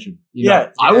extension?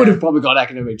 Yeah, I yeah. would have probably got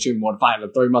academic achievement if I had a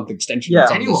 3-month extension Yeah. of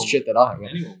some of Anyone this shit that I have.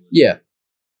 Anyone would. Yeah.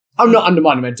 I'm not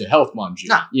undermining mental health, mind you.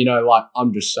 Nah.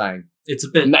 I'm just saying, It's a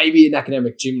bit. maybe an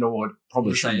academic achievement award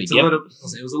probably It's shouldn't be a given. little.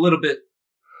 It was a little bit.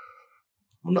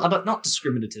 Not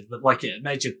discriminative, but it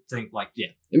made you think.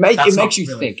 It That's makes not you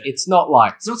really think. fair. It's not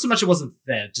like, It's not so much it wasn't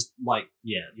fair, just it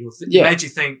Yeah. made you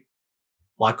think.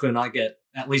 Why couldn't I get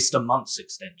at least a month's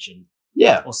extension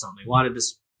yeah, or something? Why did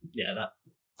this? Yeah, that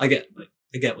I get.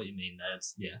 I get what you mean there.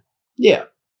 It's, yeah.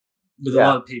 with Yeah. a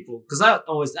lot of people, because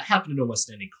that happened in almost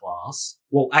any class.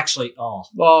 Well, actually,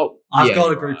 Well, I've yeah, got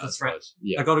a you're group right, I of friends. suppose.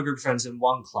 Yeah. I got a group of friends in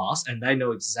one class, and they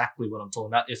know exactly what I'm talking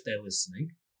about if they're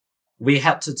listening. We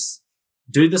had to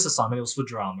do this assignment. It was for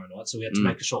drama and all that, so we had to Mm.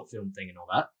 make a short film thing and all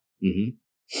that.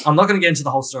 Mm-hmm. I'm not going to get into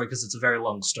the whole story because it's a very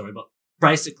long story, but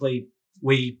basically,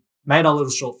 we made our little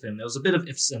short film. There was a bit of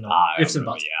ifs and buts. Yeah,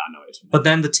 I know it. But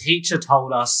then the teacher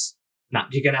told us, "Nah,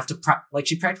 you're going to have to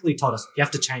she practically told us, you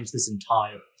have to change this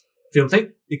entire film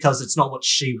thing because it's not what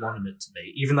she wanted it to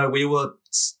be." Even though we were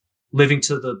living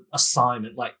to the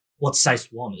assignment, like what Sace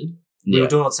wanted, we Yeah. were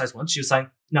doing what Sace wanted. She was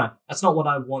saying, "No, that's not what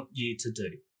I want you to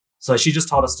do." So she just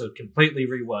told us to completely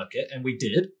rework it, and we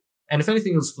did. And if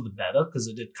anything, it was for the better because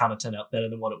it did kind of turn out better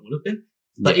than what it would have been.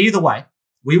 But either way,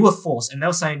 we were forced, and they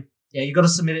were saying, "Yeah, you got to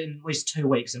submit it in at least 2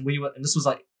 weeks." And this was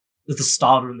like at the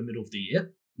start or in the middle of the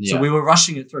year. Yeah. So we were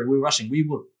rushing it through. We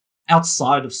were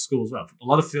outside of school as well. A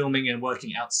lot of filming and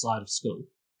working outside of school.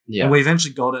 yeah. And we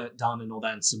eventually got it done and all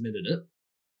that and submitted it.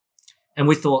 And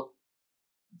we thought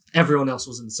everyone else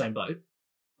was in the same boat.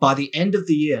 By the end of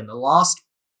the year, in the last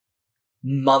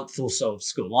month or so of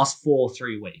school, last 4 or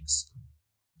 3 weeks,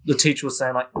 the teacher was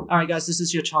saying like, all right, guys, this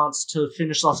is your chance to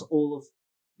finish off all of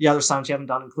the other assignments you haven't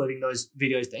done, including those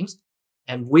video things.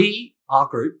 And our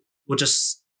group, were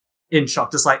just in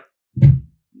shock, just like,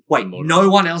 wait, no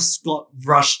one else got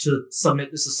rushed to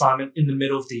submit this assignment in the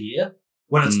middle of the year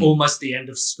when it's almost the end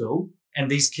of school, and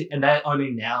these kids, and they're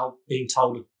only now being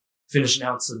told to finish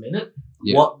now and submit it.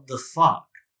 Yeah. What the fuck?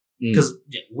 Because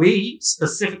we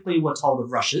specifically were told to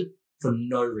rush it for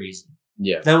no reason.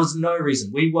 Yeah, there was no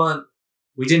reason. We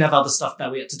didn't have other stuff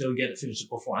that we had to do and get it finished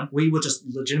beforehand. We were just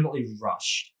legitimately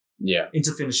rushed. Yeah,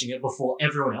 into finishing it before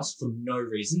everyone else for no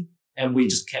reason, and we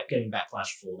just kept getting backlash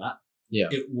for that. Yeah,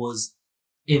 it was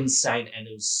insane, and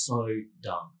it was so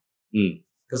dumb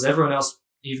because everyone else,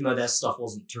 even though their stuff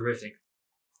wasn't terrific,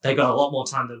 they got a lot more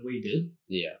time than we did.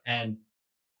 Yeah, and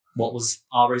what was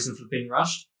our reason for being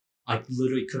rushed? I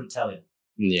literally couldn't tell you.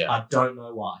 Yeah, I don't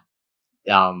know why.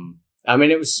 I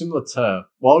mean, it was similar to,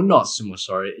 well, not similar.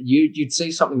 Sorry, you'd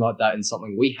see something like that in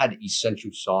something. We had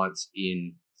essential science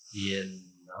in year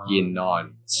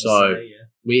 9. So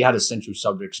we had essential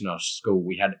subjects in our school.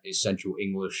 We had essential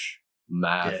English,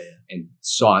 math, and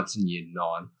science in year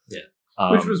 9. Yeah.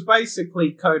 Which was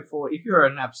basically code for if you're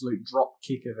an absolute drop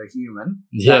kick of a human.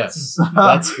 Yes,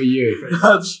 that's for you.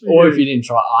 If you didn't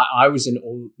try, I was in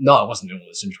all. No, I wasn't in all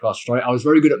the essential classes. Right? I was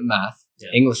very good at math. Yeah.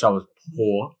 English, I was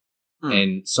poor,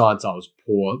 and science, I was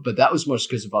poor. But that was much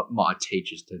because of my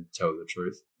teachers, to tell the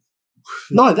truth.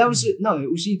 No, it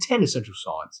was year 10 essential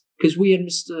science because we had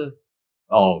Mr.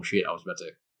 Oh shit! I was about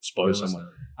to expose someone.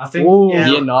 I think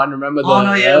year 9. Remember that? Oh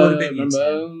no, yeah, it would have been year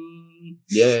 10.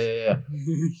 Yeah.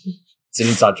 It's an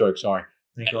inside joke. Sorry.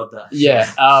 Thank God that. Yeah.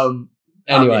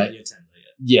 Anyway. Year 10,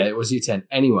 yeah, it was year 10.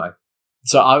 Anyway,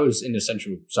 so I was in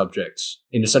essential subjects,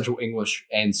 in essential English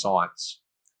and science.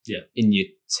 Yeah. In year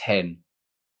 10,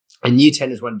 and year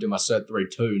 10 is when I do my Cert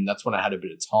 3-2, and that's when I had a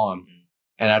bit of time,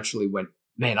 and actually went,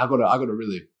 man, I gotta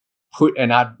really put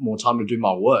and add more time to do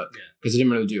my work because I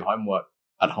didn't really do homework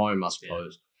at home, I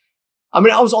suppose. I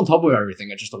mean, I was on top of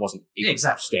everything. I wasn't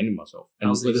standing myself. And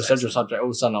with the central subject, all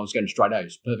of a sudden I was getting straight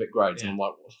A's, perfect grades. And I'm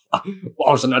like,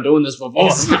 why wasn't I doing this before?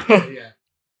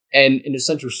 And in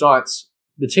essential science,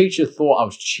 the teacher thought I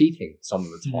was cheating some of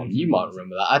the time. You might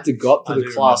remember that. I had to go up to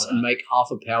the class and make half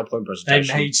a PowerPoint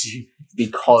presentation. They made you.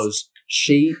 Because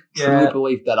she truly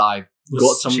believed that I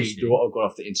got someone to do it or got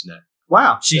off the internet.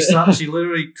 Wow. She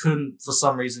literally couldn't, for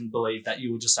some reason, believe that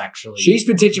you were just actually... She's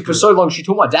been teaching for so long, she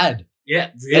taught my dad.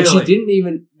 Yeah, really. And she didn't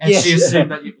even... And she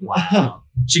assumed that you... Wow.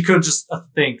 She couldn't just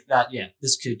think that,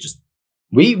 this kid just...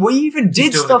 We even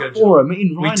did stuff for him.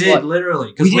 We did,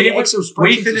 literally. Because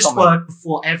we finished work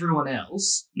before everyone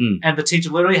else, and the teacher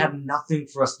literally had nothing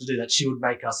for us to do that she would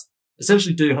make us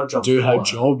essentially do her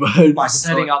job by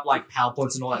setting up like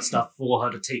PowerPoints and all that stuff for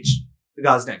her to teach the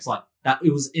guys next. Like, that,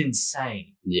 it was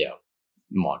insane. Yeah.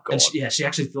 My God. And she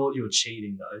actually thought you were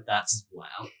cheating, though. That's wow.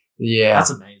 Yeah.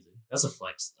 That's amazing. That's a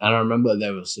flex. And I remember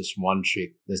there was this one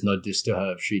chick. There's no diss to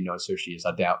her if she knows who she is.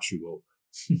 I doubt she will.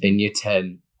 In year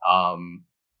 10,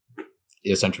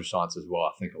 essential science as well,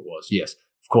 I think it was. Yes,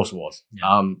 of course it was.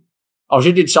 Yeah.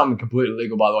 She did something completely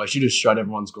illegal, by the way. She just showed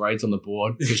everyone's grades on the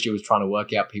board because she was trying to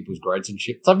work out people's grades and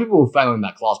shit. Some people were failing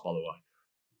that class, by the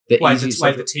way.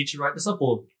 Wait, the teacher wrote this up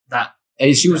or that?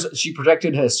 And she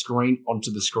projected her screen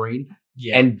onto the screen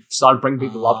and started bringing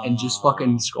people up and just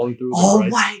fucking scrolling through the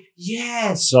grades. Wait,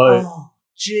 yes. So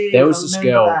there was this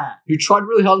girl who tried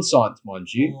really hard in science,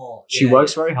 mind you. She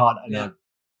works very hard and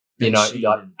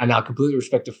and I completely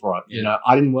respect her for it. Yeah. You know,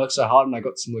 I didn't work so hard and I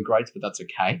got similar grades, but that's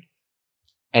okay.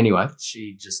 Anyway.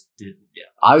 She just did,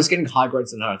 I was getting high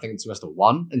grades than her, I think, in semester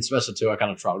 1. In semester 2, I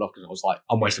kind of trailed off because I was like,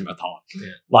 I'm wasting my time. Yeah.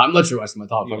 Like, I'm literally wasting my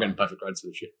time if I'm getting perfect grades for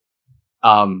this shit.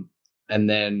 And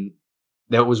then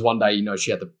there was one day,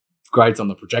 she had the grades on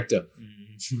the projector.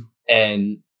 Mm-hmm.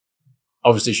 And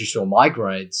obviously she saw my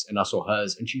grades and I saw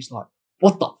hers and she's like,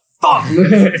 what the fuck?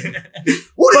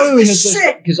 What is this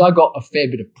shit? Because I got a fair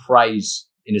bit of praise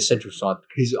in essential science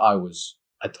because I was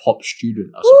a top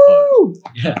student, I suppose.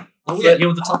 Yeah. You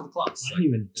were the top of the class. I didn't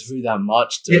even do that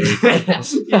much, dude. You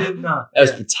didn't know. That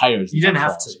was potatoes. You didn't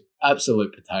have to.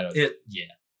 Absolute potatoes. Yeah.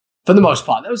 For the most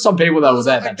part. There were some people that were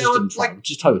there that just didn't try,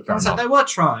 which is totally fair enough. They were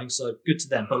trying, so good to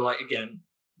them. But again,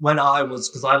 when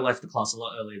because I left the class a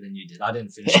lot earlier than you did. I didn't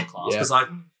finish the class because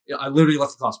I literally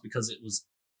left the class because it was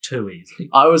too easy.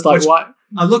 I was like, what?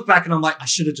 I look back and I'm like, I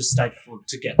should have just stayed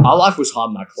to get our life was hard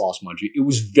in that class, mind you. It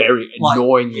was very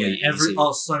annoyingly easy.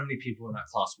 So many people in that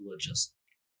class were just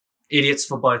idiots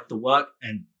for both the work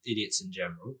and idiots in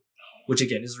general, which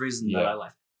again is the reason that I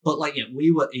left. But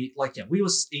we were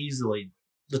easily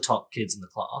the top kids in the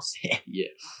class. Yeah.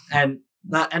 And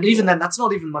And even then, that's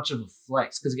not even much of a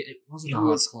flex because it wasn't a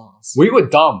hard class. We were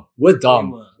dumb. We're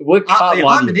dumb. We're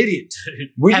I'm an idiot,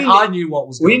 dude. I knew what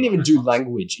was going on. We didn't even do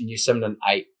language in year 7 and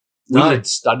 8. We did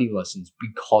study lessons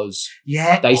because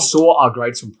they saw our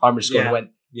grades from primary school and went,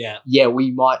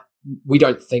 we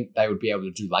don't think they would be able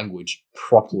to do language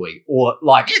properly. Or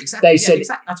they said,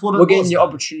 that's what it we're was, getting your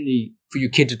opportunity for your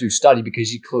kid to do study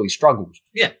because you clearly struggled.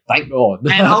 Yeah. Thank God.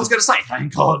 And I was going to say,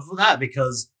 thank God for that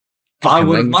because I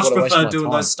would have much preferred doing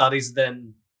those studies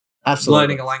than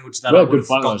learning a language that I would have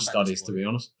forgotten. Those studies, to be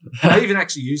honest. I even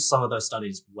actually used some of those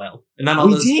studies well. And then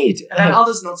we did. And then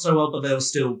others not so well, but they were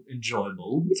still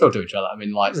enjoyable. We talked to each other. I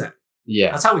mean,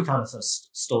 yeah. That's how we kind of first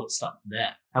started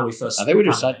there. How we first. I think we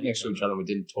just sat next to each other. We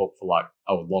didn't talk for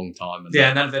a long time. And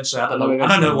and then eventually, I don't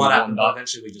know what happened, but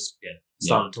eventually we just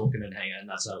started talking and hanging out, and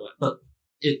that's how it went. But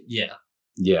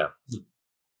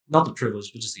not the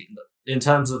privilege, but just in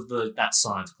terms of that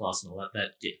science class and all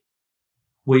that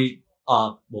we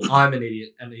are. Well, I'm an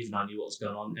idiot, and even I knew what was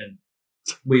going on, and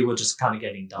we were just kind of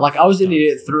getting done. I was an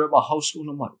idiot throughout my whole school, and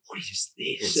I'm like, what is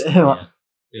this?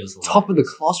 It was top of the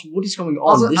class. What is going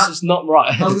on? This is not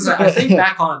right. I was gonna say, I think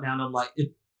back on it now, and I'm like,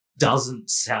 it doesn't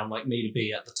sound like me to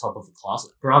be at the top of the class.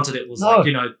 Granted, it was for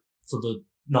the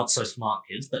not so smart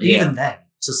kids, but even then,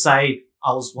 to say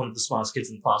I was one of the smartest kids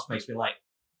in the class makes me like.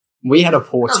 We had a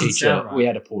poor teacher. Right. We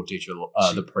had a poor teacher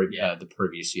the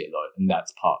previous year though, and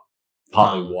that's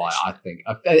partly why I think.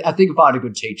 I think if I had a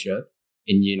good teacher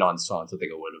in year 9 science, I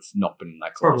think I would have not been in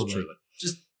that class. Probably. Truly,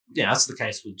 that's the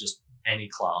case with just any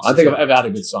class. I think I've ever had a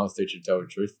good science teacher, to tell the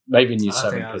truth. Maybe in year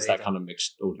 7 because that kind of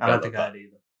mixed all together. I don't think I had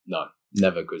either. No,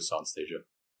 never a good science teacher.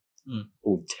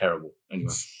 All terrible.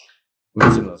 Anyway,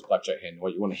 we're sitting on this blackjack hand.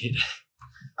 What you want to hit?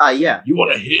 Yeah. You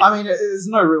want to hit? I mean, there's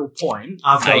no real point.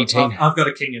 I've got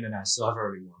a king and an ace, so I've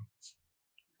already won.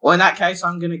 Well, in that case,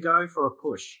 I'm going to go for a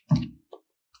push.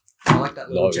 I like that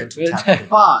little gentle tap.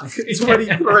 But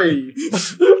 23.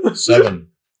 7.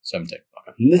 17.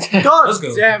 God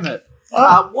damn it.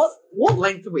 What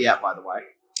length are we at, by the way?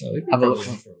 Have a look.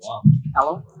 For a while. How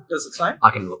long does it say? I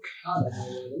can look.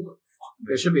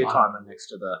 There should be a timer next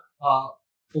to the...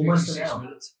 almost an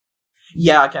hour.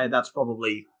 Yeah, okay, that's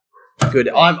probably good.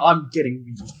 I'm getting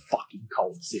really fucking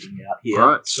cold sitting out here. All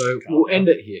right, so we'll end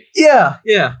it here.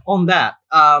 Yeah. On that,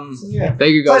 thank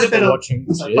you guys for watching.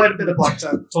 Played a bit of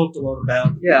blackjack. Talked a lot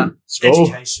about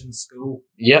education, school.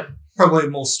 Yep. Probably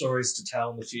more stories to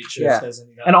tell in the future if there's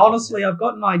any. And honestly, I've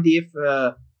got an idea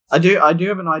for. I do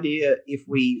have an idea if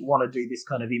we want to do this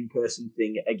kind of in-person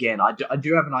thing again. I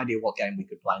do have an idea what game we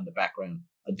could play in the background.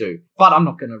 I do, but I'm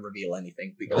not going to reveal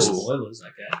anything because no spoilers.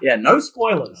 Okay. Yeah, no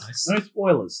spoilers. Nice. No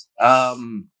spoilers.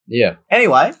 Yeah.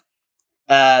 Anyway,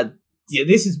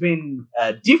 this has been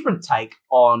a different take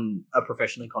on a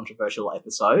professionally controversial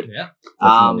episode. Yeah.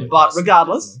 But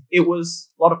regardless, it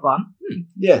was a lot of fun.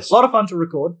 Yes. A lot of fun to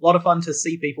record. A lot of fun to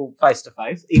see people face to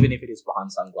face, even if it is behind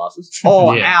sunglasses.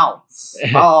 Oh, ow.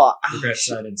 Oh, regret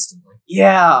that instantly.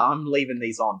 Yeah, I'm leaving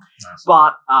these on. Nice.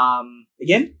 But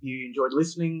again, you enjoyed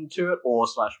listening to it or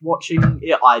 /watching.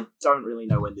 Yeah, I don't really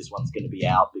know when this one's going to be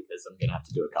out because I'm going to have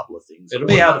to do a couple of things. It'll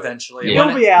be out eventually.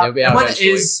 It'll be out. It'll be out when eventually.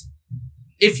 it is,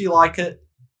 if you like it,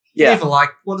 leave a like.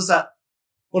 What does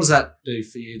that do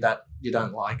for you that you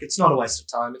don't like? It's not a waste of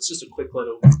time. It's just a quick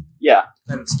little. Yeah.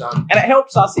 And it's done. And it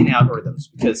helps us in algorithms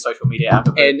because social media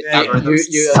algorithms.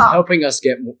 You're helping us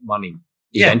get money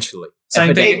eventually.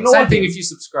 Same thing if you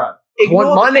subscribe.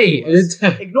 Want money?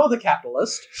 Ignore the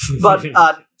capitalist. But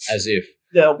as if.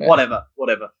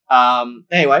 Whatever.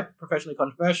 Anyway, professionally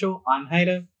controversial. I'm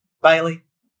Hader, Bailey,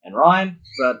 and Ryan.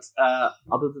 But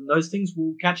other than those things,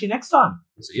 we'll catch you next time.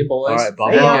 See you, boys. All right,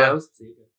 bye. See ya. See you.